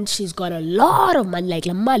department. She's got a lot of money, like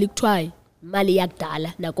mali kuthiwa mali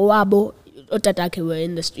yakudala nakowabo otatakhe were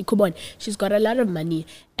in the street. Come on, she's got a lot of money,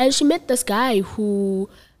 and she met this guy who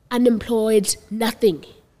unemployed, nothing,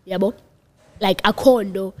 yabo, like a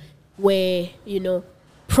condo where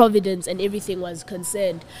Providence and everything was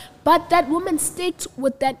concerned. But that woman stayed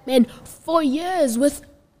with that man for years, with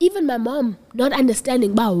even my mom not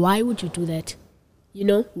understanding, but why would you do that?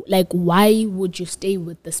 Like, why would you stay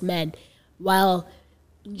with this man while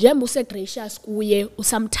njengoba usegracious kuye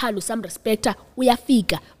usamthanda usamrespecta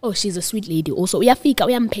uyafika, oh, she's a sweet lady also, uyafika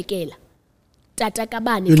uyamphekela tata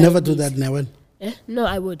kabani. You never do that now. No,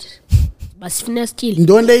 I would. But sifuna still.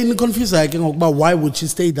 Don't let in confuse about why would she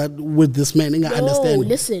stay that with this man? I understand.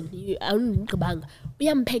 Listen, awungicabanga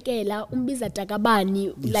uyamphekela umbiza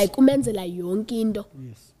takabani, like umenzela yonke into.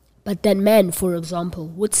 Yes. But that man, for example,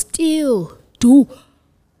 would still do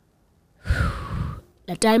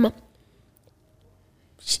that time.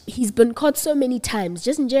 He's been caught so many times.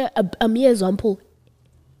 Just a mere example.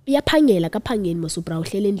 Uyaphangela kaphangeni mosubra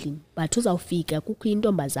uhlele endlini, but uzawufika kukho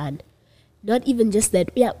intombazana. Not even just that,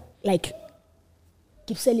 like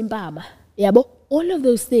gibsela impama, yabo, all of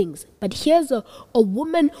those things. But here's a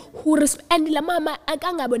woman who and la mama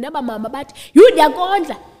akangabona ba mama but you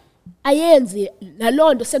ndiyakondla ayenzi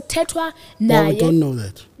nalonto sekuthethwa naye. We don't know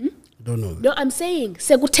that. Don't know that. No, I'm saying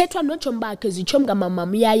sekuthethwa notshomi bakhe zichomi kamama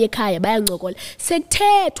uyaye ekhaya bayancokola.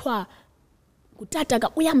 Sekuthethwa ngutata ka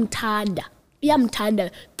uyamthanda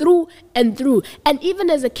through and through. And even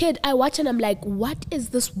as a kid, I watch and I'm like, what is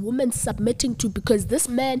this woman submitting to? Because this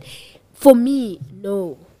man, for me,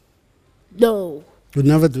 no. Would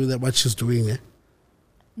never do that, what she's doing, eh?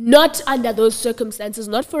 Not under those circumstances.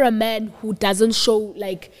 Not for a man who doesn't show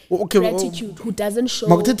like gratitude, who doesn't show.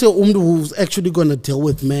 Who's actually gonna deal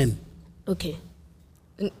with men. Okay.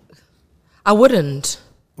 I wouldn't.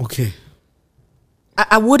 Okay.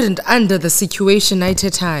 I wouldn't under the situation I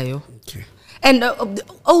tetayo. Okay. And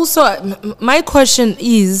also, my question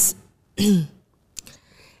is,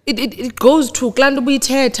 it goes to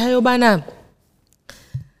Klandubithe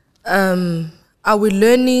are we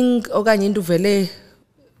learning okanye into vele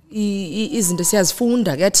izinto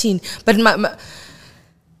siyazifunda kuyathini, but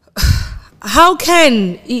how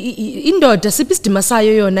can indoda siphi isidima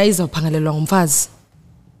sayo yona izawuphangalelwa ngumfazi?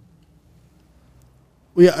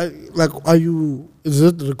 Like, is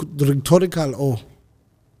it rhetorical or?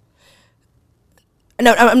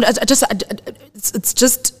 No, it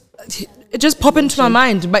just popped into my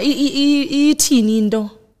mind. But ithini into?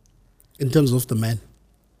 in terms of the man.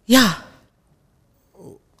 Yeah.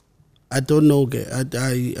 I don't know.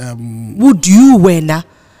 Would you, Wena,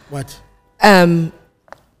 What?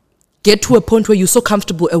 get to a point where you're so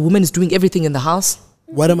comfortable a woman is doing everything in the house?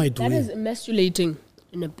 What am I doing? That is emasculating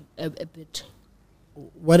in a bit.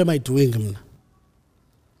 What am I doing? Mna?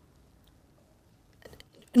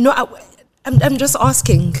 No, I'm just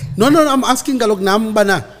asking. No, I'm asking kaloku nam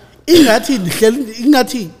bana.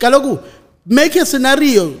 Ingati kaloku, make a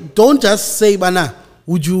scenario. Don't just say bana.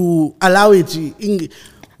 Would you allow it?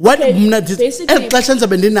 What Okay, mna basically- expressions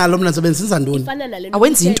abendinalo mna sebenza ntoni? Ifana nale nto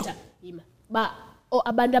Awenzi into. uthetha, Yima, ba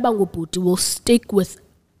abantu abangobhuti will stick with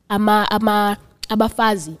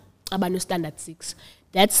abafazi abano standard 6.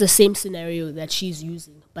 That's the same scenario that she's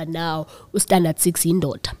using, but now standard 6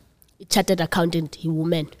 indoda, chartered accountant, he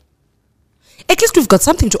woman. At least we've got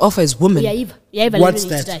something to offer as women. What's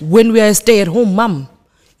that? When we are a stay-at-home mom,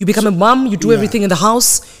 you become a mom, you do everything in the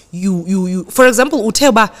house. You for example,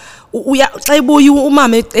 uteba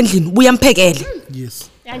Yes.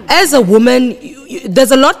 as a woman,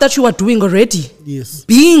 there's a lot that you are doing already. Yes.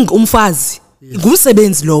 Being umfazi,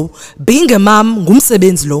 ngumsebenzi lo. Being a mom,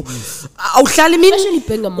 ngumsebenzi lo. Awuhlali Especially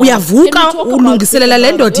being a imini mom. uyavuka Can we talk about ulungiselela being a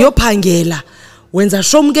le mom? ndoda yophangela. Wenza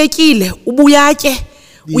shomkekile, ubuyatye.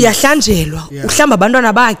 Uyahlanjelwa, uhlamba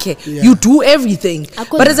abantwana bakhe. You do everything.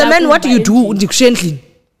 But as a man, what do you do ndikushiya endlini?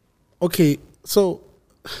 Okay, so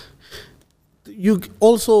you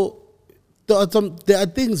also there are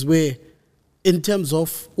things where, in terms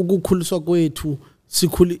of ukukhuliswa kwethu,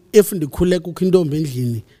 if ndikhule kukho intombi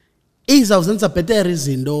endlini, izawuzenza better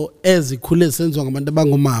izinto ezikhule zisenziwa ngabantu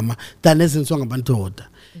abangomama than ezenziwa ngabandoda.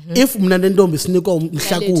 If mna nentombi sinikwa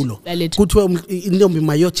umhlakulo Valid. kuthiwe intombi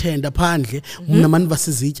mayotshenda phandle mna maniva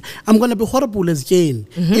sizitya, I'm going to be horrible ezityeni.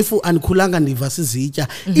 If andikhulanga ndiva sizitya,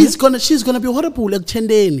 she's going to be horrible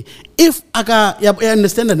ekutshendeni. If you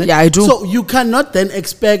understand that? Yeah, I do. So you cannot then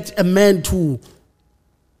expect a man to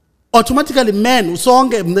automatically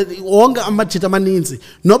sonke wonke amajita amaninzi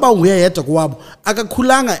noba nguye yedwa kwabo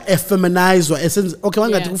akakhulanga efeminizwa esenza okay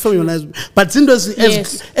wangathi Yeah, kufeminizwa but zinto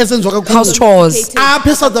esenziwa kakhulu House chores.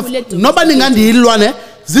 apha eSouth Africa Kakhulu noba ningandiyilwa ne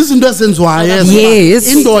zizinto ezenziwayo ezo. Yes.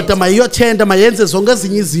 Indoda mayiyotshenda mayenze zonke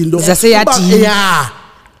ezinye izinto Zaseyadini. yeah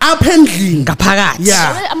apha endlini Ngaphakathi.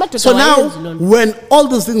 yeah. Amadoda So now awayenzi loo nto. when all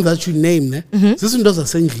those things that you name zizinto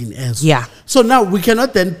zasendlini ezo. Yeah. So now we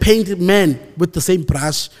cannot then paint men with the same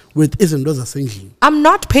brush with izinto zasendlini. I'm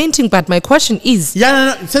not painting, but my question is, Yeah,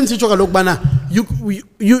 no, sensitsho kaloku bana you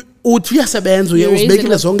uthi uyasebenza You're raising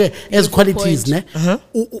uzibekile a zonke ezi qualities point.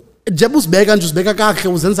 ne njengoba uzibeka nje uzibeka kakuhle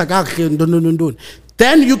uzenza kakuhle ntoni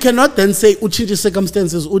then you cannot then say utshintshe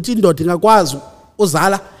circumstances uthi indoda ingakwazi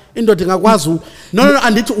uzala indoda ingakwazi no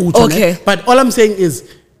andithi utsho Okay. ne but all I'm saying is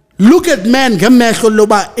look at men ngemehlo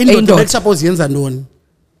loba indoda Indoda. bekusuppose yenza ntoni.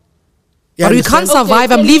 You but we understand? can't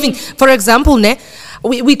survive. I'm can leaving. For example, ne,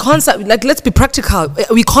 we can't like let's be practical.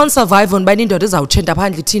 We can't survive on buying indoda ezawutshenda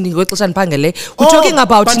phandle ithini ngexesha ndiphangele. We're talking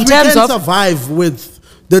about but in we terms can of survive with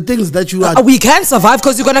the things that you are we can survive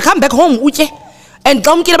because you're gonna come back home, utye, and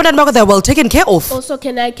xa umkile abantwana bakho they're well taken care of. Also,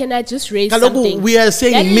 can I just raise Kaloku something? we are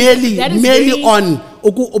saying That is merely very- on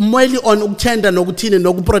ukuthenda nokuthini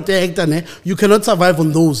nokuprotecta ne you cannot survive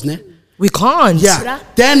on those ne. We can't. Yeah.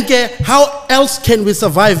 Then how else can we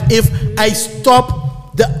survive if I stop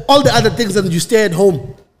all the other things and you stay at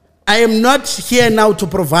home? I am not here now to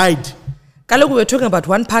provide. Kaloku, we're talking about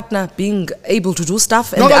one partner being able to do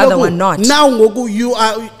stuff and No, the other kaloku, one not. Now Ngoku,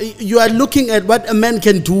 you are looking at what a man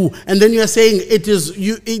can do and then you are saying it is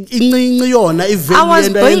you I was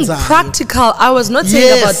being practical. I was not saying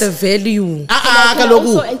Yes. about the value.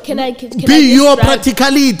 Can I be your describe-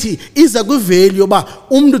 practicality iza kwi-value yoba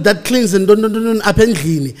umntu that cleans and apha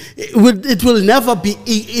endlini it will never be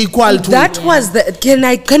equal to That was the.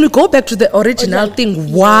 Can we go back to the original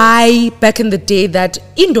thing? Why back in the day that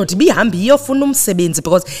indoda ibihambi iyofuna umsebenzi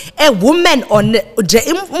because a woman on nje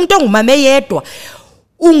umuntu ongumama yedwa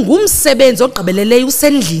ungumsebenzi ogqibeleleyo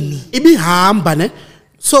usendlini. ibihamba ne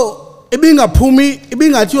so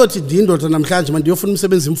ibingathi yothi ndindoda namhlanje mandiyofuna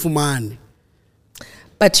umsebenzi imfumane.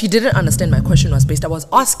 But you didn't understand my question was based. I was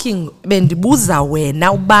asking bendibuza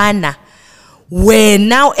wena ubana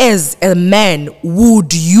now as a man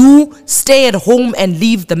would you stay at home and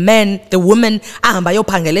leave the woman ahamba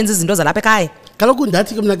yophangela enza izinto zalapha ekhaya? Kaloku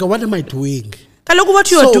ndathi ke mna ke what am I doing? Kaloku what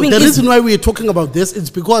you are So doing the is reason why we are talking about this is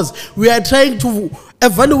because we are trying to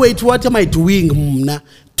evaluate what am I doing mna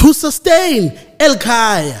to sustain El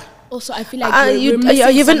Khaya. Also, I feel like you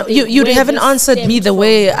haven't haven't answered me the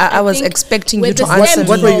way I was expecting you to answer me.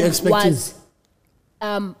 What were you expecting?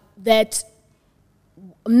 That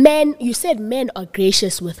men, you said men are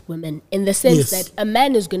gracious with women in the sense Yes. that a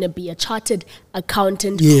man is going to be a chartered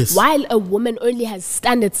accountant, Yes. while a woman only has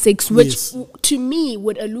standard 6, which Yes. to me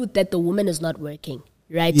would allude that the woman is not working,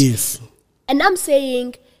 right? Yes. And I'm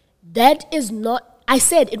saying that is not, I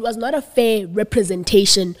said it was not a fair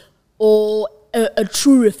representation or a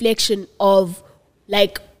true reflection of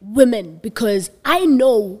like women, because I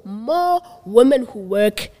know more women who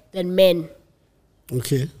work than men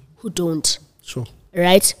Okay. who don't, Sure.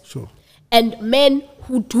 right? Sure. And men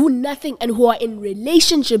who do nothing and who are in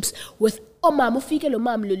relationships with mama ufike lo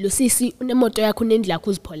mama lo sisi unemoto yakho nendlu yakho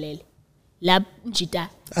uzipholele la njita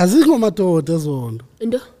Azikho madoda zona.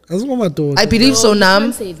 into. Azikho madoda. I believe so, You Nam.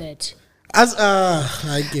 can't say that. As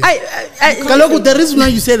I get. I Kaloku, the reason why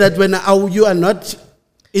you say that when you are not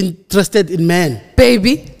interested in men.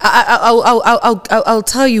 baby, I'll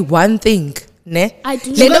tell you one thing. Ne? I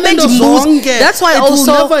do. Le nto bendibuza- That's why it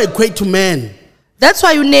also. will never equate to men. That's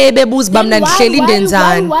why unebebuza Then bamna ndihleli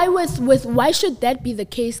ndenzani. why should that be the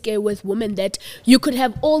case, Gay, with women, that you could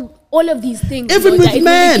have all of these things? Even you know, that with it will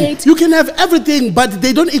men, indicate- you can have everything, but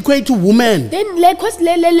they don't equate to women. Then le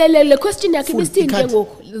question yakho Full, ibisithini ikat. ke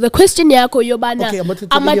ngoku? The question yakho yobana Okay,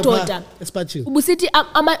 amadoda espaching. ubusithi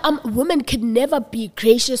women can never be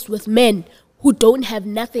gracious with men who don't have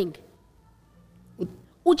nothing.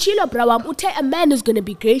 Uchilo brawam ute a man is going to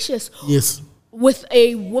be gracious Yes. with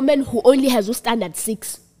a woman who only has a standard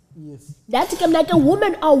 6. Yes. That's like a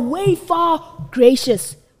women are way far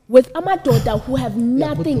gracious with amadoda who have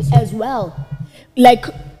nothing as well. Like,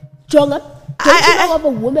 Jonga, don't you know of a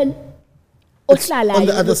woman on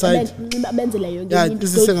the other side. Yeah,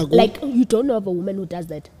 this is saying like, you don't know of a woman who does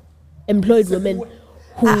that. Employed women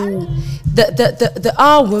who There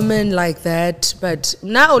are women like that, but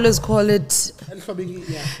now let's call it.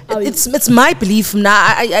 It's my belief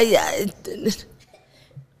now.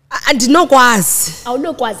 Andinokwazi.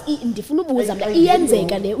 awunokwazi ndifuna ubuza mna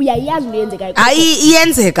iyenzeka ne uyayazi into eyenzekayo. Hayi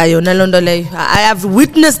iyenzeka yona loo nto leyo. I have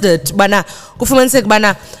witnessed it bana kufumaniseke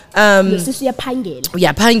bana Sisi uyaphangela.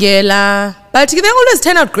 uyaphangela, but they always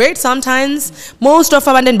turn out great sometimes. Most of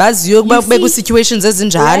abantu endibaziyo You kuba see, kubekho situations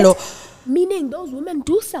ezinjalo. Right? Meaning those women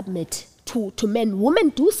do submit to men. Women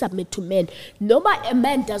do submit to men. Nobody, a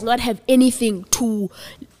man does not have anything to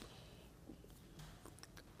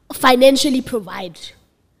financially provide.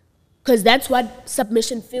 Because that's what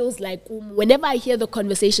submission feels like. Whenever I hear the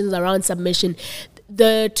conversations around submission,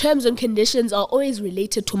 the terms and conditions are always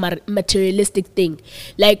related to materialistic thing.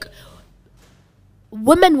 Like,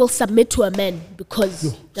 women will submit to a man because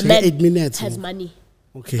the so man 8 minutes, has no? money.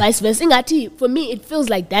 Okay. Vice versa. Ngati, for me, it feels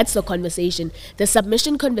like that's the conversation. The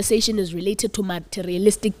submission conversation is related to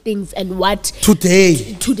materialistic things and what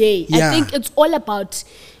Today. I Yeah. think it's all about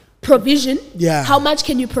provision. Yeah. How much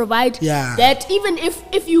can you provide? Yeah. That even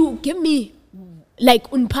if you give me like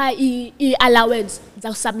unpa allowance,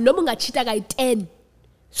 noma ungachita ka 10,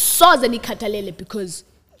 soze nikhathalele because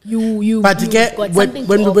you But got when something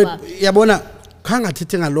when to we offer. yabona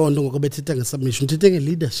khangathethe ngalonto ngoba bethethe ngesubmission uthethe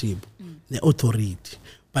nge-leadership ne-authority,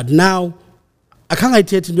 but now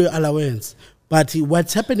akhangayithethi into ye-allowance. But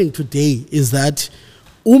what's happening today is that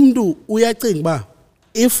umntu uyacinga uba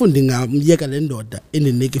if ndingamyeka le ndoda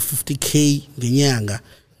endinike 50K ngenyanga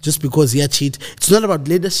just because cheat, it's not about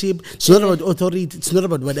leadership, it's not about authority, it's not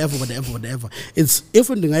about whatever. It's if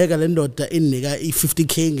ndingayeka le ndoda endinika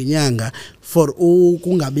i-50K ngenyanga for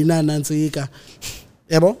kungabi nanantsika.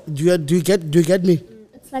 Yabo, do you get me?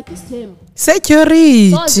 It's like this term.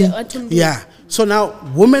 Security. Soze athumbe. Yeah. So now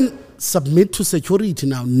women submit to security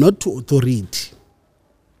now, not to authority.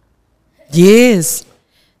 Yes.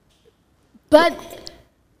 But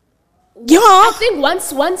Yeah. I think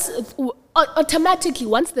once automatically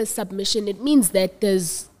once there's submission, it means that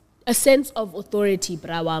there's a sense of authority,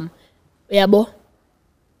 brawam. Yabo.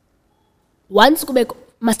 Once kubek,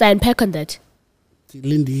 must I unpack on that?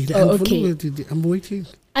 Lindy, Oh, okay. I'm waiting.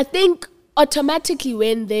 I think automatically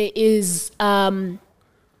when there is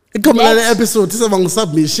Ikhomela episode isebanga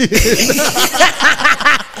submission.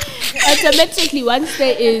 automatically once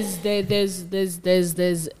there's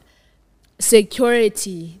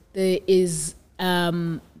security, there is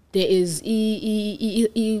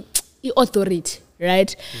authority,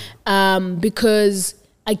 right? Because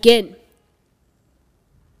again,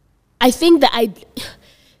 I think the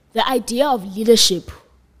idea of leadership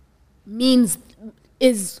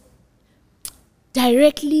is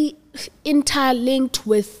directly interlinked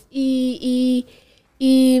with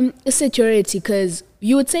security, because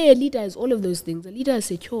You would say a leader is all of those things. A leader is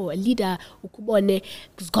secure. A leader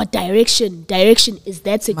has got direction. Direction is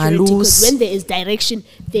that security. Because when there is direction,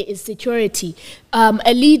 there is security.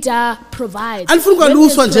 A leader provides. When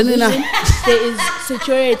there's provision, there is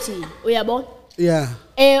security. Yeah.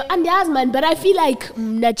 And yes, man, but I feel like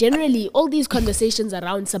generally all these conversations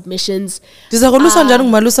around submissions.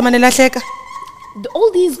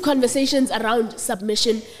 All these conversations around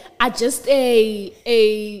submission are just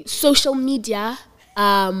a social media.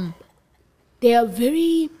 They are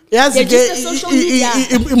very. They're just a social media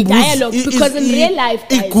dialogue because in real life,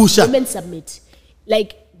 guys, women submit.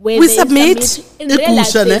 Like where we submit in real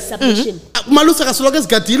life, there's submission. Malusa kasoloko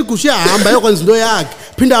ezigadile igusha iyahamba yokwenza into yakhe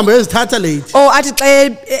phinde ahambe yozithatha late. Oh athi xa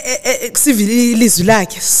kusivile ilizwi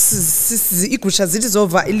lakhe igusha zithi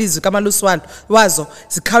zova ilizwi kamaluswalo wazo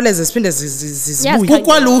zikhawuleze siphinde zizibuye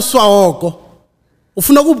ukwaluswa oko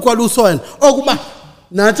ufuna ukubukwaluswa wena okuba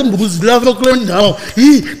nathi mbuzi lapha kule ndawo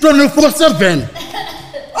 24/7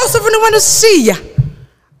 osufuna ukubona usishiya.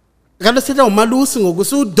 Kanti sithetha ngomalusi ngoku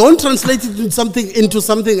so don't translate it into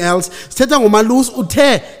something else. Sithetha ngomalusi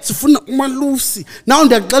uthe sifuna umalusi. Now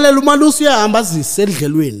ndiyaxelela umalusi uyahamba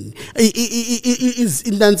azisedlelweni.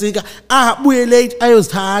 Intantsika abuye late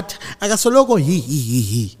ayozithatha akasoloko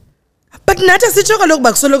hi. But nathi sitshoka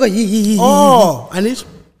lokuba kusoloko hi. Oh, anisho.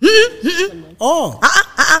 Oh.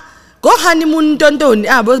 Go honeymoon tontoni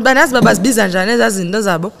abo banazi babazibiza njani ezazinto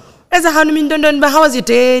zabo. As a honeymoon, how was your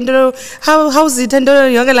day? How's it?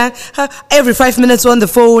 Every 5 minutes on the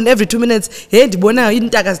phone, every 2 minutes. You can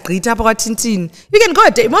go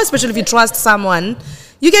a day, more especially if you trust someone.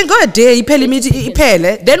 You can go a day,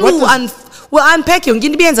 then we'll unpack you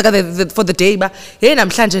for the day.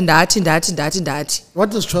 What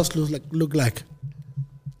does trust look like?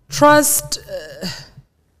 Trust.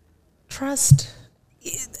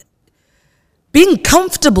 Being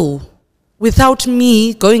comfortable without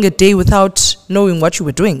me going a day without knowing what you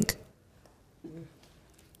were doing.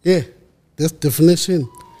 Yeah, that's definition.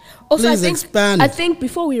 Also, Please expand. I think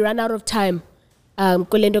before we run out of time,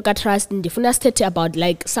 Kolendo ka trust ndifuna sithethe about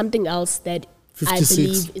like something else that 56. I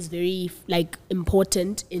believe is very like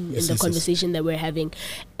important in the conversation that we're having,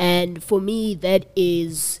 and for me that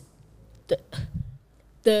is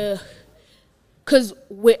the. Because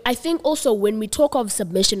I think also when we talk of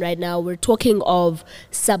submission right now, we're talking of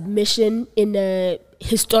submission in a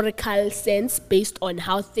historical sense based on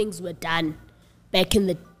how things were done back in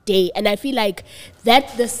the day. And I feel like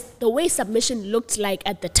that the way submission looked like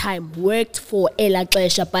at the time worked for Ela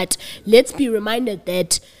Klesha. But let's be reminded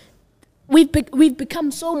that we've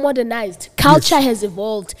become so modernized. Culture has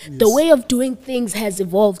evolved. Yes. The way of doing things has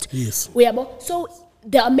evolved. Yes. So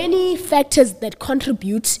there are many factors that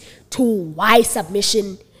contribute to why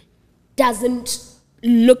submission doesn't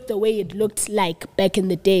look the way it looked like back in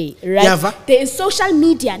the day, right? Yava. There is social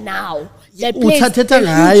media now that plays a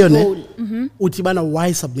huge role. Utibana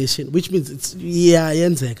why submission, which means it's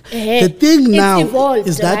yenzeka. The thing now evolved,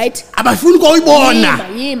 is that right?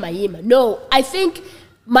 No, I think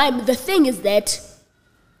the thing is that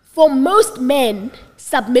for most men,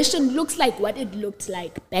 submission looks like what it looked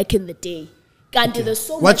like back in the day. Okay.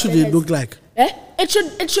 So what should it look like?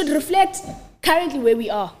 It should reflect currently where we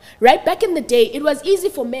are. Right? Back in the day, it was easy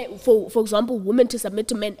for men, for example, women to submit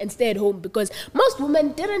to men and stay at home because most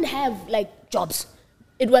women didn't have like jobs.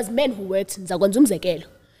 It was men who worked. It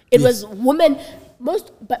was women.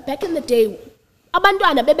 But back in the day,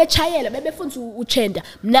 abantwana bebechayela bebefunza uchenda.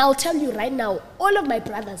 Now I'll tell you right now, all of my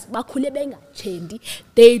brothers bakhule bengachendi.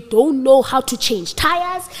 They don't know how to change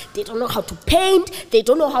tires, they don't know how to paint, they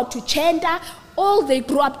don't know how to chenda. All they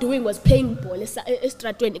grew up doing was playing ball.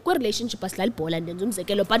 Estratweni kwa relationship asidlali ball and ndenza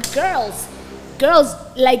umzekelo. But girls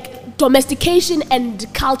like domestication and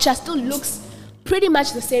culture still looks pretty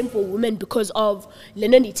much the same for women because of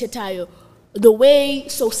lenoni tetayo, the way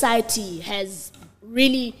society has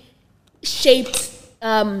really shaped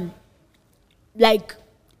like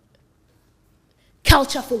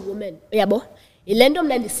culture for women. Yabo, Ilendo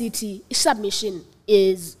Mnandi City submission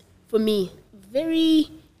is for me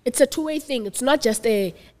it's a two-way thing. It's not just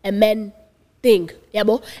a man thing.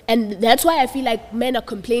 Yabo, and that's why I feel like men are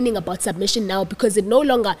complaining about submission now because it no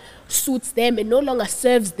longer suits them, it no longer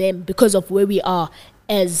serves them because of where we are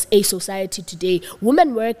as a society today.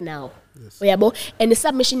 Women work now. Yabo, and the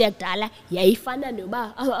submission yakudala yayifana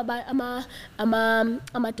noba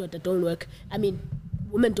amadoda don't work. I mean,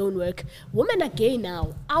 women don't work. Women are gay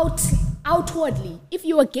now. Outwardly. If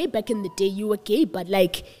you were gay back in the day, you were gay, but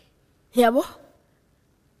like, yabo.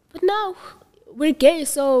 But now we're gay,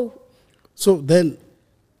 so then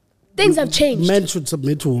things have changed. Men should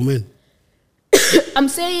submit to women. I'm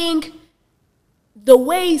saying the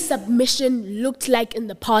way submission looked like in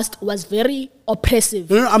the past was very oppressive.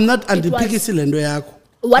 No, I'm not anti-pikisi lento yakho.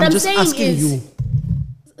 What I'm just saying asking is, you.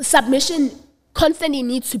 Submission constantly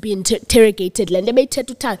needs to be interrogated.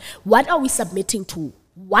 What are we submitting to?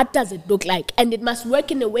 What does it look like? And it must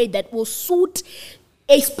work in a way that will suit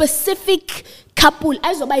a specific couple.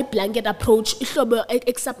 As a blanket approach, it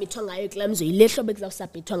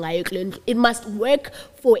must work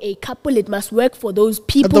for a couple. It must work for those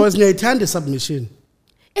people. Otherwise, the submission.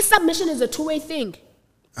 A submission is a two-way thing.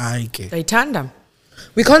 Okay.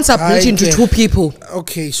 We can't submit into two people.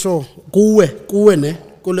 Okay, sure.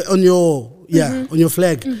 On your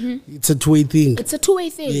flag, it's a two-way thing. It's a two-way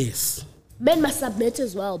thing. Yes. Men must submit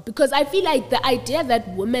as well, because I feel like the idea that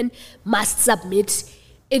women must submit,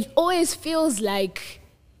 it always feels like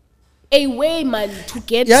a way, man, to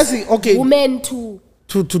get women to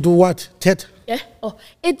do what? Tet? Yeah. Oh,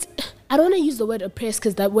 it's. I don't want to use the word oppress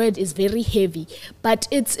because that word is very heavy, but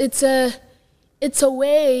it's a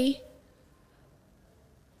way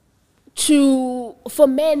for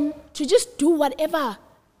men to just do whatever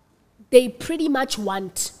they pretty much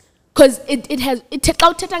want. Because it takes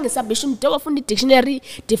out a submission, from the dictionary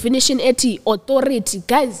definition, authority.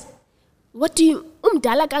 Guys, what do you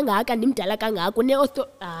umdala kangaka nimdala kangaka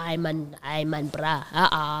man bra.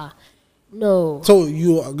 No. So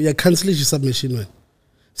you're cancelling your submission, man.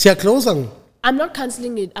 I'm not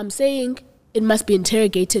cancelling it. I'm saying it must be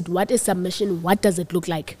interrogated. What is submission? What does it look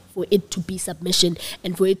like for it to be submission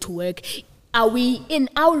and for it to work? Are we in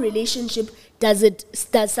our relationship? Does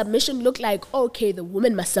submission look like, okay, the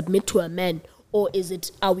woman must submit to a man? Or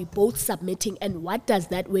are we both submitting? And what does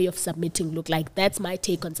that way of submitting look like? That's my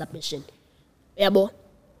take on submission. Yabo?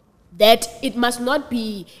 That it must not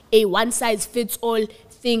be a one-size-fits-all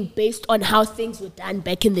thing based on how things were done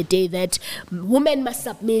back in the day, that women must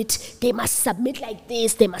submit, they must submit like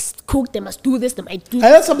this, they must cook, they must do this, they might do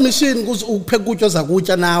that. Submission goes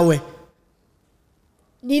nawe.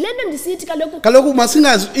 Nilendo ndisithi kaloku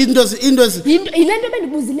masingazi into yilento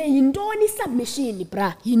bendibuzile yintoni submission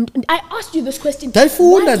bra. I asked you this question.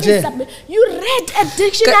 Ndayifunda nje. You read a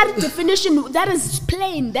dictionary definition that is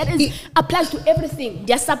plain, that is applies to everything.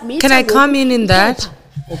 They submit. Can I come in that?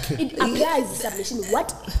 Okay. It applies to submission.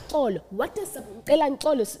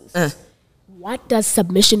 What does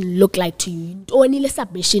submission look like to you? Only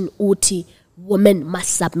submission uti women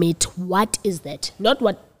must submit. What is that? Not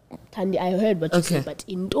what Tandi, I heard what you said, but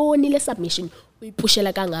in only submission we push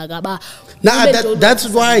kangaka ba. Nah, that's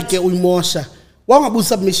why ke uyimosha. Wangabu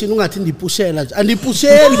submission ungathi ndipushela nje.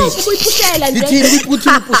 Andipusheli. Uyipushela nje. Ndithi ukuthi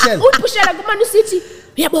uyipushela. Uyipushela kumanje usithi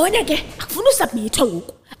uyabona ke akufuna usubmitha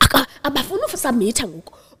ngoku. Abafuna usubmitha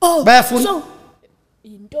ngoku. Oh, bayafuna. So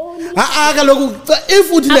intoni? Kaloku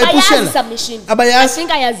if uthi ndipushela. Submission. Abayazi. I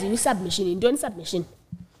think ayazi submission. Intoni submission?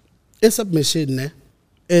 A submission ne,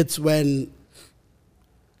 it's when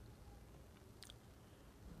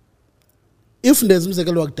if there's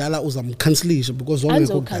umzekelo wakudala uzamcancelisha because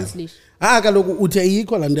wonke ukudala. Kaloku uthi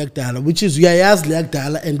ayikho la nto yakudala, which is uyayazi le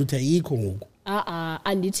yakudala and uthi ayikho ngoku.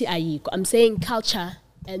 Andithi ayikho. I'm saying culture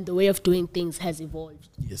and the way of doing things has evolved.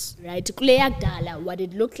 Yes. Right? Kule yakudala, what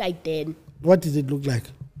it looked like then. What did it look like?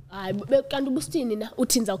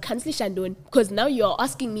 Because now you're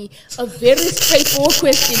asking me a very straightforward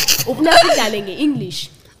question. English.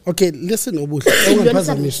 Okay, listen,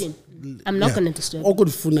 Submission. I'm not going to disturb.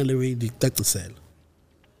 Okufuna le way dictacisela.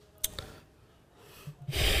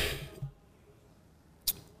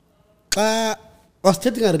 I was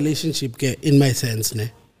taking a relationship in my sense,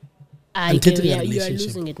 ne. You are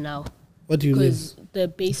losing it now. What do you mean? The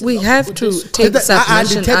basis we have to take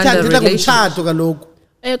submission under relationship.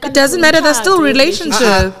 It doesn't matter, there's still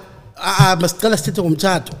relationship. Masicela sithethe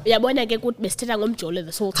ngomthatho. Uyabona ke ukuthi besithetha ngomjolo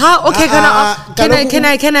the whole time. How okay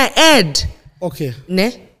can I add? Okay.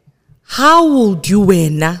 Ne? How would you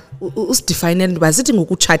wena usidefine basithi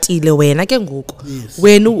ngokuchatile wena ke ngoku.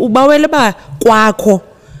 Wena ubawele ba kwakho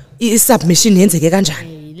isubmission yenzeke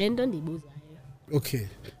kanjani? Le nto ndibuzayo. Okay.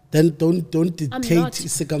 Then don't dictate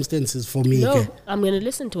circumstances for me. No, okay? I'm going to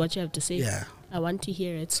listen to what you have to say. Yeah. I want to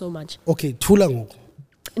hear it so much. Okay, thula ngoku.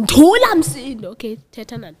 Thula msindo. Okay,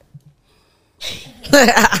 thetha nani.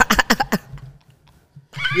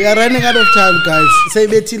 We are running out of time, guys. Say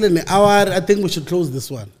bethile ne hour. I think we should close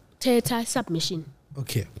this one. Thetha submission.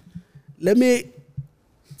 Okay.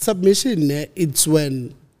 Submission, it's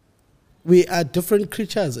when we are different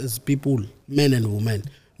creatures as people, men and women.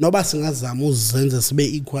 Noba singazama uzenza sibe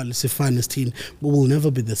equal sifane sithini, we will never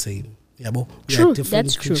be the same. Yabo? We True, are different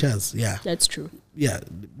that's creatures. True. Yeah. That's true. Yeah,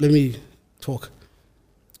 let me talk.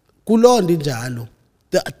 Kulo ndinjalo,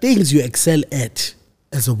 the things you excel at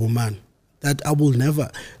as a woman, that I will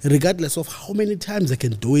never, regardless of how many times I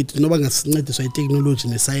can do it, no one has technology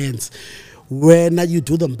and science, when you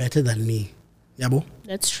do them better than me. Yabo?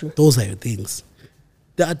 That's true. Those are your things.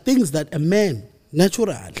 There are things that a man,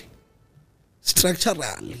 naturally,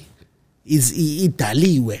 structurally, is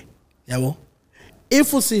idaliwe. Yabo?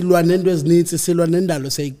 If we see Luanendo's needs, see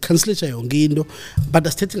Luanendalo say, cancel yongindo, but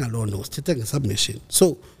the stating alone, no, stating a submission.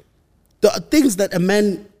 So, there are things that a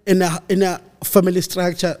man in a family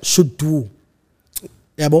structure should do.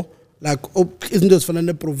 Yabo? Like, isn't this for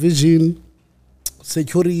the provision,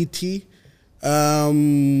 security,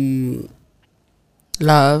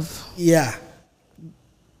 love. Yeah.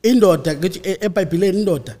 Indoda, epipile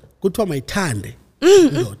indoda, kuthiwa mayithande.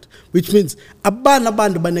 Indoda. Which means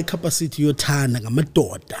abantu bane capacity yothanda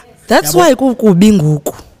ngamadoda. That's why kubi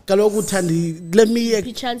ngoku. Kaloku uthandi, let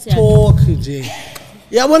me Chance talk nje.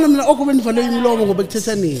 Yabona mina okubendivale imilomo ngoba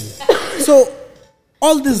kuthetha nini. So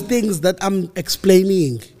all these things that I'm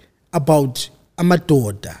explaining about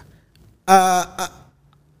amadoda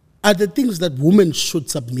are the things that women should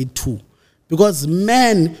submit to. Because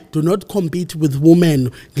men do not compete with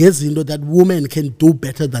women, ngezinto that women can do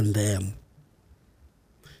better than them.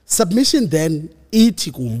 Submission then,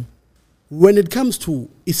 when it comes to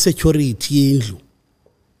security,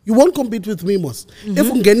 you won't compete with me, Mos. If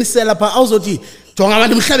ungenisela pa awuzothi jonga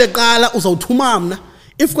abantu mhlabe qala uzawuthuma mna.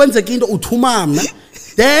 If kwenzeka into uthuma mna,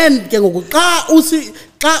 then ke ngoku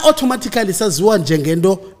xa automatically saziwa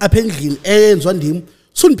njengento apha endlini eyenzwa ndim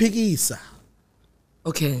suniphikisa.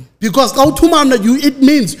 Okay. Because it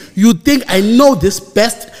means you think I know this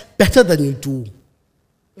better than you do.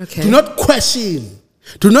 Okay. Do not question.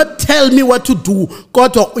 Do not tell me what to do.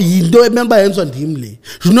 Kodwa yinto ememba yenziwa ndim le.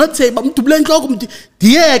 Do not say mntu bule nhloko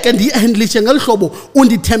ndiyeke ndiyihandlishe ngeli hlobo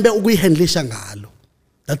undithembe ukuyihandlisha ngalo.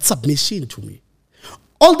 That's submission to me.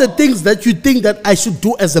 All the things that you think that I should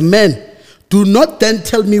do as a man, do not then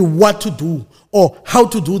tell me what to do or how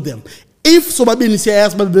to do them. If sobabini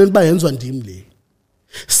siyayazi babemba yenziwa ndim le.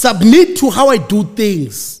 Submit to how I do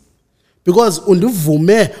things. Because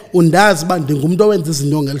undivume undazi ba ndingumuntu owenza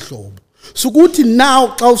izinto ngeli hlobo. Sukuthi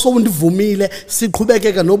now xa usowundivumile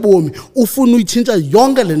siqhubekeka nobomi ufuna uyitshintsha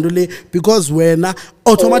yonke lento le because wena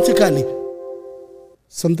automatically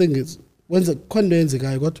something is wenza khona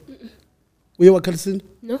yenzekayo kodwa uye wakhalisini.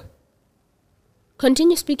 No.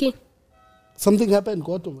 Continue speaking. Something happened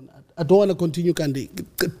kodwa I don't want to continue kandi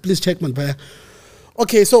please check man baya.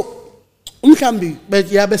 Okay, so umhlambi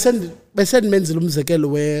besend menzile umzekelo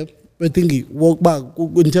we thingy walk back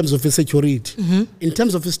in terms of security, in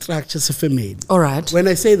terms of structure, family. All right. When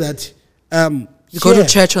I say that, you go to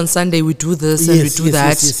church on Sunday, we do this and we do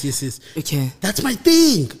that. Yes. Okay. That's my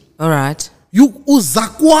thing. All right. You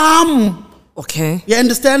uzakwam. Okay. You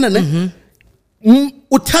understand, ne?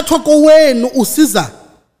 Uthathwa kowenu usiza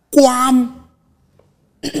kwam.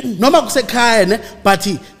 Noma kusekhaya ne, but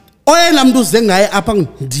oyena mntu uze ngaye apha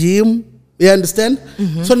ndim. You understand?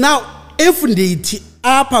 So now if ndithi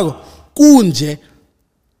apha kunje,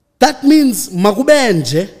 that means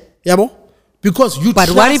makubenje, yabo? Because you But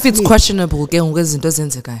trust what if it's me. questionable ke ngokuzinto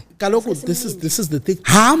zenzekayo? Kaloku this is the thing.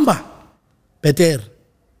 Hamba. Better.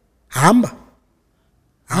 Hamba.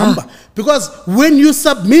 Because when you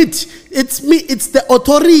submit, it's me, it's the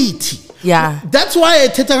authority. Yeah. That's why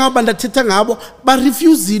thetha ngabo ndathetha ngabo ba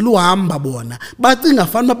refuse uhamba bona. Bacinga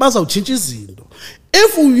fanele bazawutshintsha izinto.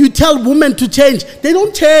 If you tell women to change, they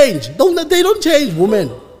don't change. They don't change women.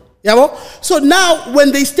 Yabo? So now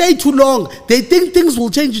when they stay too long, they think things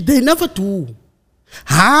will change. They never do.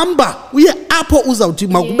 Hamba uye apho uzawuthi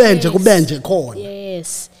makubenje khona.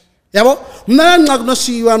 Yes. Yabo? Mna nxa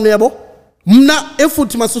kunoshiwa mna yabo? Mna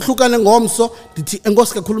efuthi masuhlukane ngomso ndithi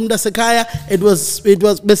enkosi kakhulu umuntu asekhaya it was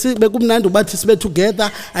bekumnandi bathi sibe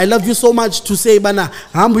together. I love you so much to say bana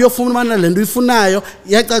hamba uyofumana lento uyifunayo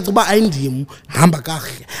yacaca uba ayindimi hamba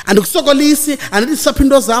kahle andikusokolisi andithi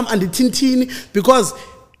saphinto zami andithintini because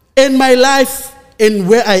in my life in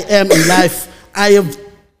where I am in life I have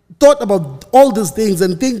thought about all these things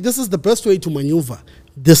and think this is the best way to maneuver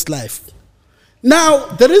this life. Now,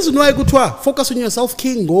 the reason why kuthiwa focus on yourself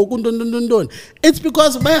king ngoku ndondondondoni, it's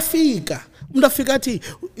because bayafika. Umuntu afika athi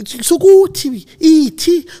sokuthi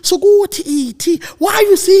ithi why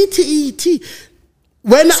you see ithi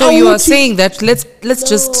when So you are saying that let's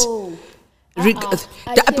just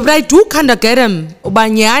but I do kind of get him.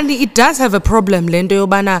 Ubanyani, it does have a problem lento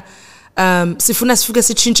yobana sifuna sifike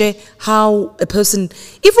sichinche how a person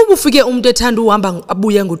if ubufike umuntu ethanda uhamba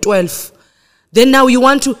abuye ngo12 then now you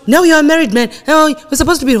want to now you are a married man. Oh, you're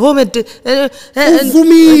supposed to be home at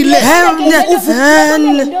uvumile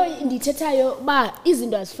ndithethayo ba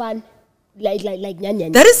izinto azifani like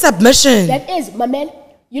nyanyanya. That is submission. That is my man.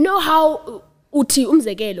 you know how uthi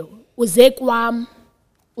umzekelo uze kwam.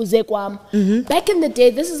 Back in the day,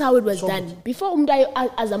 this is how it was done. Before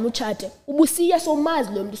azamuchate, ubusiya so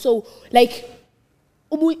mazi lo mntu, so like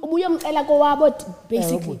ubuyamcela kowabo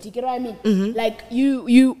basically. Do you get what I mean? Like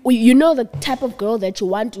you know the type of girl that you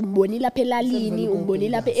want. Umbonile apha elalini,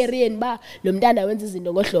 umbonile apha eareni ba lo mntana wenza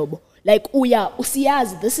izinto ngohlobo. Like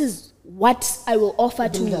usiyazi, this is what I will offer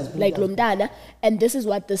to like lo mntana, and this is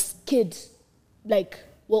what this kid like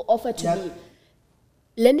will offer to me.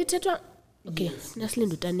 Lendi tetwa. Okay,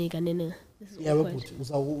 nasilinda utanika nene. Yeah, but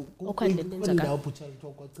uzawukwendawo butcha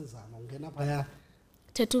itoko cizana ungena phaya.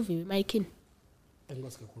 Tattoo view my kin.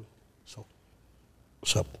 Enkosi kakhulu.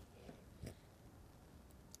 Shop.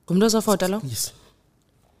 Kumntu ozofota lo? Yes.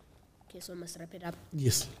 Okay, so I must wrap it up.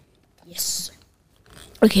 Yes.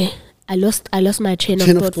 Okay, I lost my train of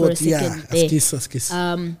thought for a second there.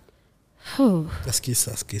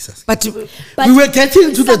 Askisa. But we were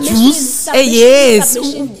getting to the juice. Yes.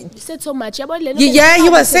 You said so much. Yeah, he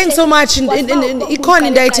was saying so much in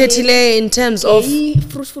terms of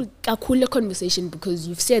fruitful conversation, because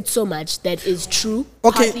you've said so much that is true.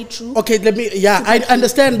 Okay, true. Okay. Let me. Yeah, I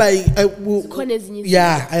understand. I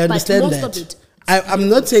understand most that. Of it, I'm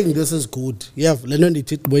not saying this is good. Yeah,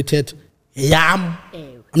 waited. Yam.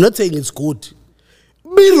 I'm not saying it's good.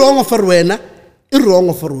 Be wrong for when.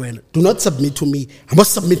 Wrong for when. Do not submit to me. I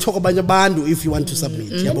must submit to abanye bantu if you want to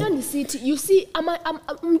submit. You see,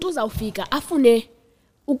 umuntu uzawufika afune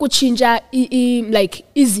ukuchinja like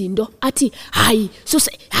izinto athi hayi so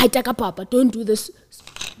hayi taka papa, don't do this.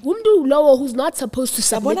 Umuntu lowo who's not supposed to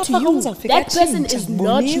submit to you, that person is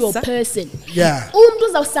not your person. Yeah. Umuntu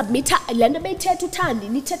uzawusubmita lento beyithetha uthandi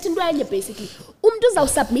nithetha into enye basically. Umuntu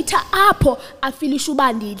uzawusubmita apho afilisha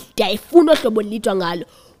uba ndiyayifuna ohlobo lidwa ngalo.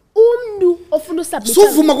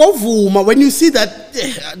 Suvuma kwavuma when you see that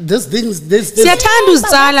this siyathanda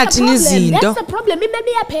uzitsala thina izinto. That's the problem.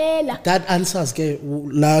 Imeme iyaphela. That answers ke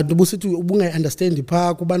la busithi ubungayi understand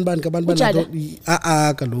pha kubantu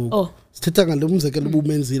kaloku sithetha ngalo umzekelo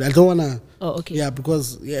ubumenzile. I don't wanna okay. Yeah,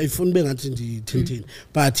 because ifuna bengathi ndithintini,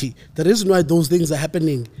 but the reason why those things are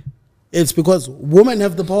happening, it's because women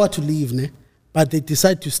have the power to leave, but they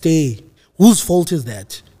decide to stay. Whose fault is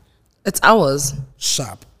that? It's ours.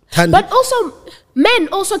 Sharp. But also, men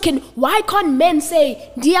also can. Why can't men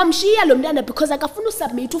say, "Ndiyamshiya lo mntana because akafuna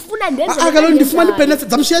usubmit, ufuna ndenze." Akalo ndifumana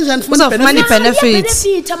benefits. Amshiya njani ufuna benefits?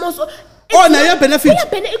 Oh, now your benefits.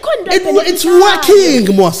 It's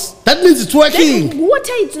working, Moss. That means it's working. Then what?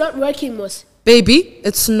 It's not working, Moss. Baby,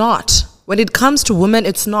 it's not. When it comes to women,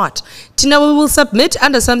 it's not. Tina, we will submit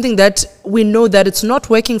under something that we know that it's not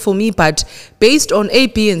working for me, but based on A,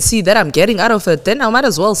 B, and C that I'm getting out of it, then I might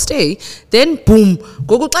as well stay. Then, boom.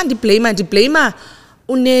 Go diploma.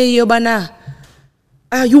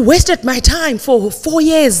 You wasted my time for 4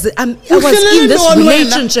 years. I was in this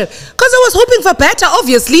relationship because I was hoping for better,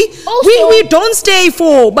 obviously. Also, we don't stay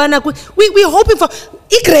for, we're hoping for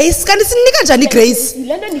grace. Grace.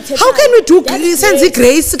 How can we do sense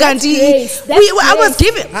grace? I was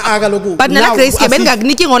given. But now grace,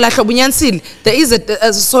 there is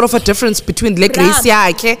a sort of a difference between the grace. Yeah,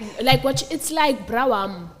 okay. Like what? It's like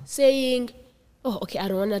Brawam saying, "Oh, okay, I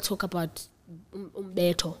don't want to talk about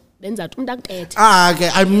Beto." Okay,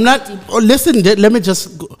 I'm not. Listen, let me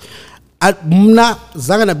just go. I'm not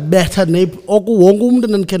zangana better name.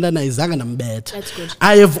 That's good.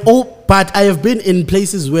 But I have been in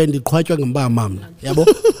places where the quite young mom.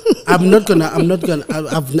 I'm not gonna.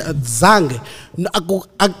 I've zang.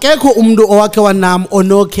 Akeko umdu owake wanam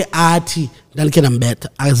onoke ati. Dalken better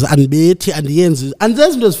as unbeti and yenzi and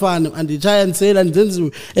this was fun and the giant said and this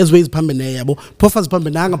as ways pambene yabo pofas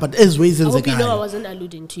pambenanga but as ways in the guy. I wasn't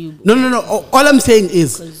alluding to you. No. All I'm saying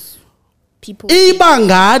is people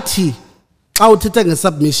ibangati xa uthetha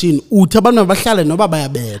ngesubmission uthi abantu bahlale noba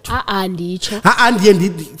bayabethwa nditsho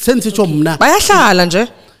ndiye sensitsho mna bayahlala nje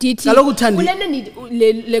kaloku Thandi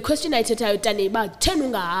le question ayithethayo Tane ba 10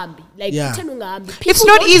 ungahambi like 10 ungahambi. It's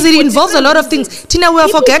not easy. It involves a lot of things. Tina, we are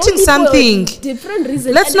forgetting something. Different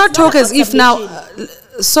reasons. Let's not talk as if now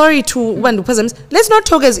sorry to let's not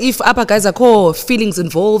talk as if upper guys are core feelings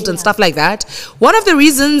involved and stuff like that. One of the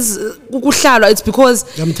reasons it's because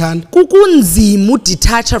kukunzima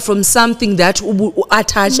udetach from something that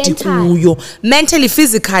attached kuyo mentally,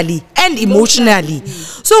 physically and emotionally.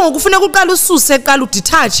 So ngokufuneka uqala ususe qala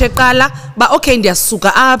udetach qala ba okay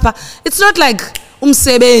ndiyasuka apha. It's not like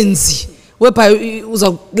umsebenzi whereby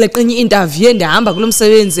uzawuleqenye interview endihamba kulo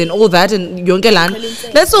msebenzi and all that and yonke lana.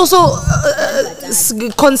 Let's also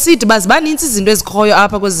consider bazibanintsi izinto ezikhoyo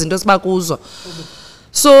apha kwezi zinto sibakuzo.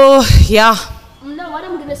 So yeah. Now what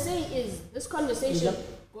I'm going to say is this conversation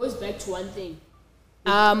goes back to one thing.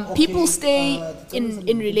 People stay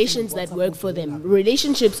in relations that work for them.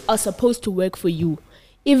 Relationships are supposed to work for you.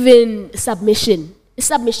 Even submission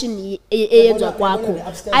eyenza kwakho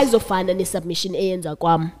ayizofana ne-submission eyenza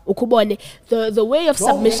kwam. Ukubone, the way of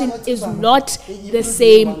submission is not the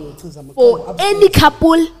same for any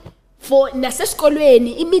couple. For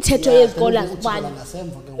nasesikolweni imithetho yezikolo azifani.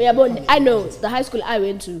 Uyabona, I know the high school I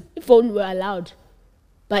went to, iphone were allowed.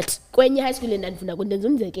 But kwenye high school endandifunda kundenza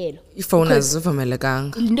umzekelo. Iphone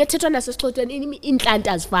azivumelekanga. Into ethethwa nasesixhotheni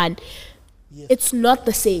inhlanhla azifani. It's not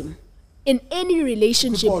the same. In any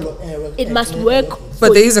relationship, it must work.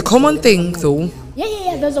 But there is a common thing, though.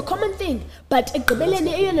 Yeah. There's a common thing. But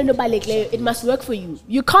it must work for you.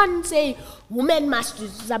 You can't say women must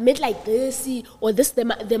submit like this or this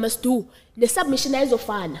they must do. The submission is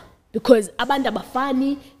ofana. Because abantu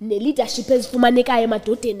abafani ne-leadership ezifumanekayo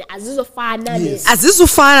emadodeni azizofana.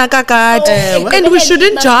 Azizofana kakade. And we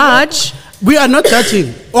shouldn't judge. We are not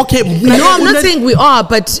judging. Okay. No, I'm not saying we are,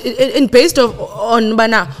 but in based on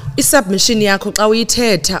bana isubmission yakho xa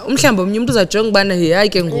uyithetha umhlamba omnye umuntu uzajonga bana hayi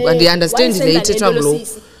ke ngoku and understand le ithethwa ngulo.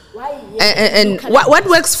 And what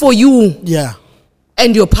works for you? Yeah.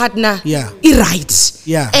 And your partner? Yeah. Right.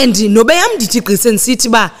 Yeah. And nobe yamdithi gqise nsithi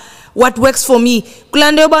ba what works for me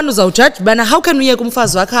kulando yobana uzawujudge bana how can uyeka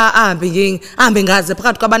umfazi wakhe ahambe ngaze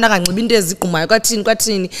phakathi kwabantu akanxiba into ezigqumayo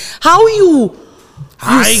kwathini how you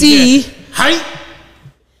see hayi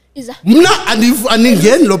mna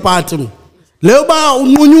aningeni lo part leyo ba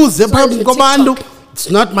unqunyuze phambi kwabantu it's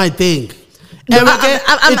not my thing.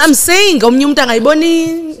 I'm saying omnye umuntu angayiboni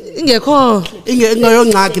ingekho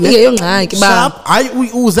ingeyongxaki ba hayi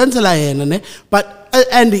uzenzela yena ne but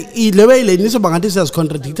and lewe le niso bangathi siyaz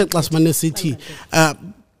contradicted xa simane sithi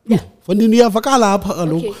fondini uyavakala apha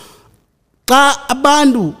kaloku xa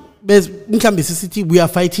abantu mhlambi sisithi we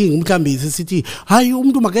are fighting mhlambi sisithi hayi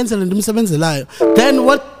umuntu makenzele ndimsebenzelayo then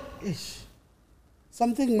what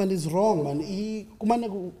something man is wrong man kumane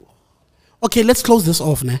okay let's close this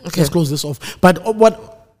off ne let's close this off but what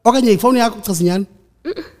okanye ifone yakho chazinyana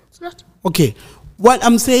it's not okay what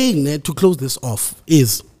I'm saying ne to close this off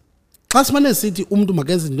is xa simane sithi umuntu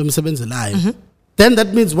makenze into emsebenzelayo then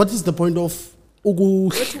that means what is the point of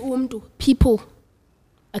umuntu people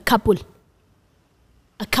a couple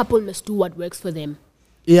must do what works for them.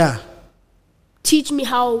 Yeah. Teach me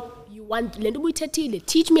how you want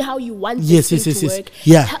teach me how you want this to work.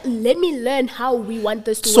 Yeah. Let me learn how we want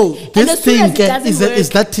this to so work. So this thing is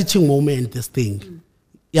that teaching moment, this thing.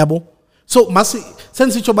 Yabo. So masi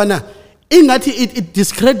sense ichobana ingathi it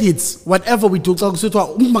discredits whatever we do.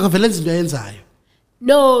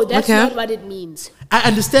 No, that's not what it means. I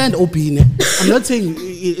understand opinion. I'm not saying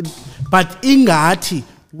it, but ingati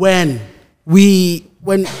when we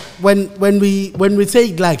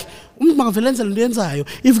say like if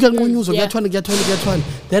you can go news or get one,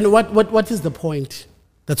 then what is the point?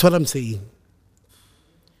 That's what I'm saying.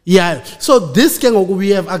 Yeah. So this we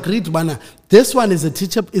have agreed, Bana. This one is a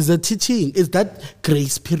teaching, is that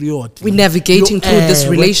grace period. We're navigating through this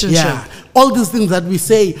relationship. Yeah. All these things that we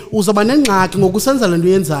say,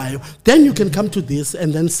 then you can come to this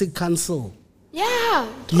and then seek counsel. Yeah.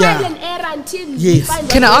 Trial and error until you find.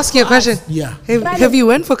 Can I ask you a question? Yeah. Have you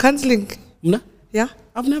went for counseling? No? Yeah.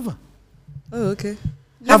 I've never. Oh, okay.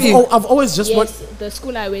 I've always just the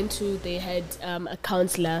school I went to, they had a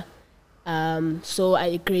counselor. So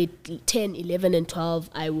I grade 10, 11 and 12,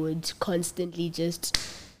 I would constantly just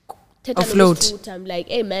afloat. I'm like,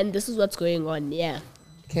 hey man, this is what's going on. Yeah.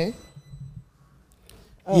 Okay.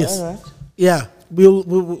 Oh, yes. All right. Yeah.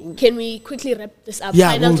 We'll can we quickly wrap this up?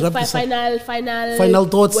 Yeah, final we'll wrap this up. Final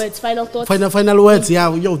thoughts. Final words.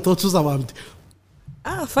 Yeah. Yo, thoughts about.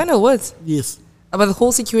 Final words. Yes. About the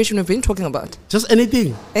whole situation we've been talking about. Just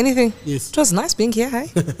anything. Anything. Yes. It was nice being here. Hi.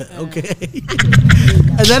 Okay.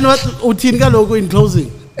 And then what? Utinga logo in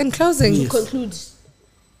closing. In closing. To conclude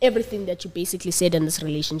everything that you basically said in this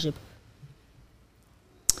relationship.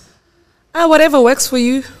 Whatever works for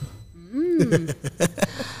you.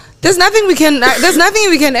 There's nothing we can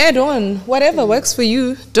add on. Whatever works for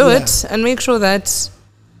you, do it and make sure that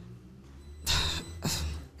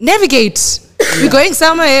navigate. We're going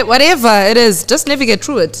somewhere, whatever it is, just navigate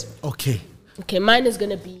through it. Okay. Okay, mine is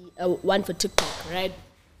gonna be one for TikTok, right?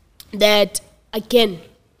 That again,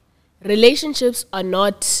 relationships are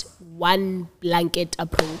not one blanket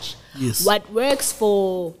approach. Yes. What works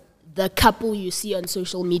for the couple you see on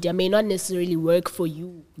social media may not necessarily work for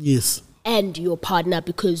you. Yes. And your partner,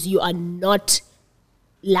 because you are not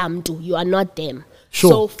lamdu, you are not them.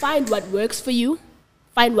 Sure. So find what works for you,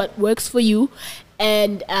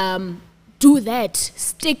 and do that.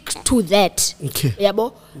 Stick to that. Okay.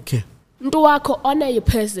 Yabo? Okay. Mtu wako, honor your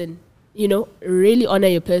person. really honor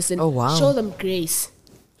your person. Oh, wow. Show them grace.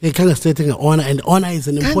 They kind of stating honor, and honor is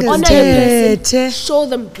an important Honor your person. Show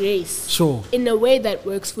them grace. Sure. In a way that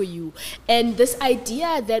works for you. And this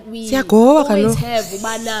idea that we Siyagoba always kaloku. have,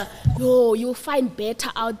 ubana, you'll find better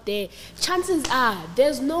out there. Chances are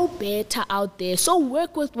there's no better out there. So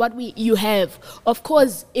work with what you have. Of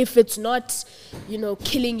course, if it's not,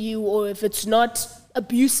 killing you, or if it's not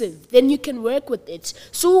abusive, then you can work with it.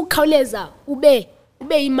 So khawuleza ube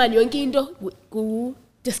imani yonke into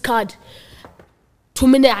discard. 2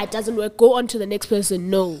 minutes, it doesn't work, go on to the next person.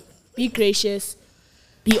 No. Be gracious,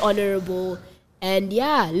 be honorable, and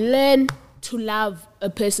learn to love a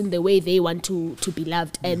person the way they want to be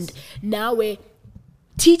loved. Yes. And now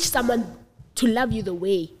teach someone to love you the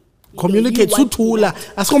way. Communicate. Suthula.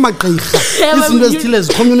 Asikho izinto ezithile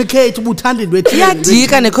zicommunicate ubuthanda into ethile.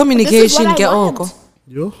 Iyadika ne-communication ke oko.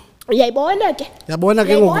 Yo. Uyayibona ke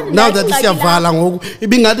ngoku now that siyavala ngoku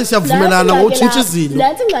ibingathi siyavumelana ngokutshintsha izinto.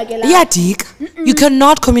 Iyadika. You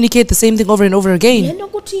cannot communicate the same thing over and over again.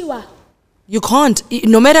 You can't.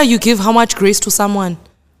 No matter you give how much grace to someone.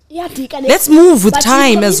 Let's move with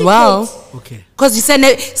time as well. Okay. Because you said,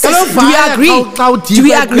 do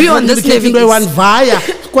we agree on this navigation?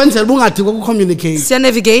 Kwenzela bungadikwa ku communicate. Siya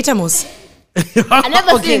navigator mos.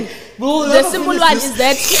 Another thing. The simple one is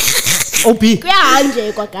that okay.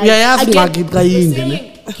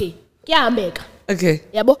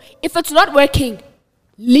 If it's not working,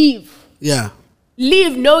 leave. Yeah.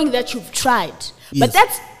 Leave knowing that you've tried. Yes. But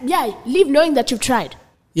leave knowing that you've tried.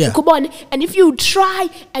 Yeah. And if you try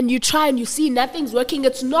and you see nothing's working,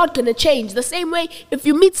 it's not going to change. The same way, if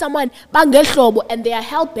you meet someone, and they are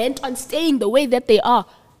hell-bent on staying the way that they are,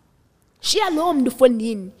 sure.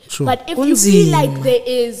 But if you feel like there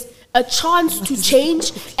is a chance to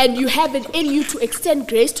change and you have it in you to extend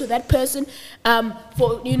grace to that person,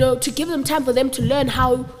 to give them time for them to learn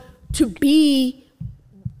how to be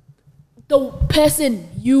the person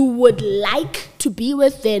you would like to be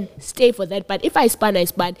with, then stay for that. But if I span.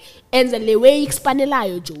 And the way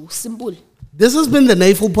simple. This has been the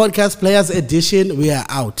NayFul Podcast Players Edition. We are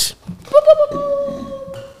out.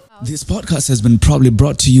 This podcast has been proudly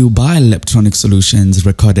brought to you by Electronic Solutions,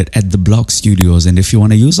 recorded at the Block Studios. And if you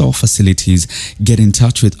want to use our facilities, get in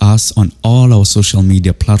touch with us on all our social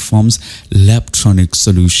media platforms, Electronic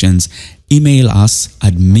Solutions. Email us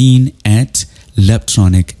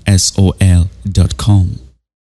admin@leptronicsol.com.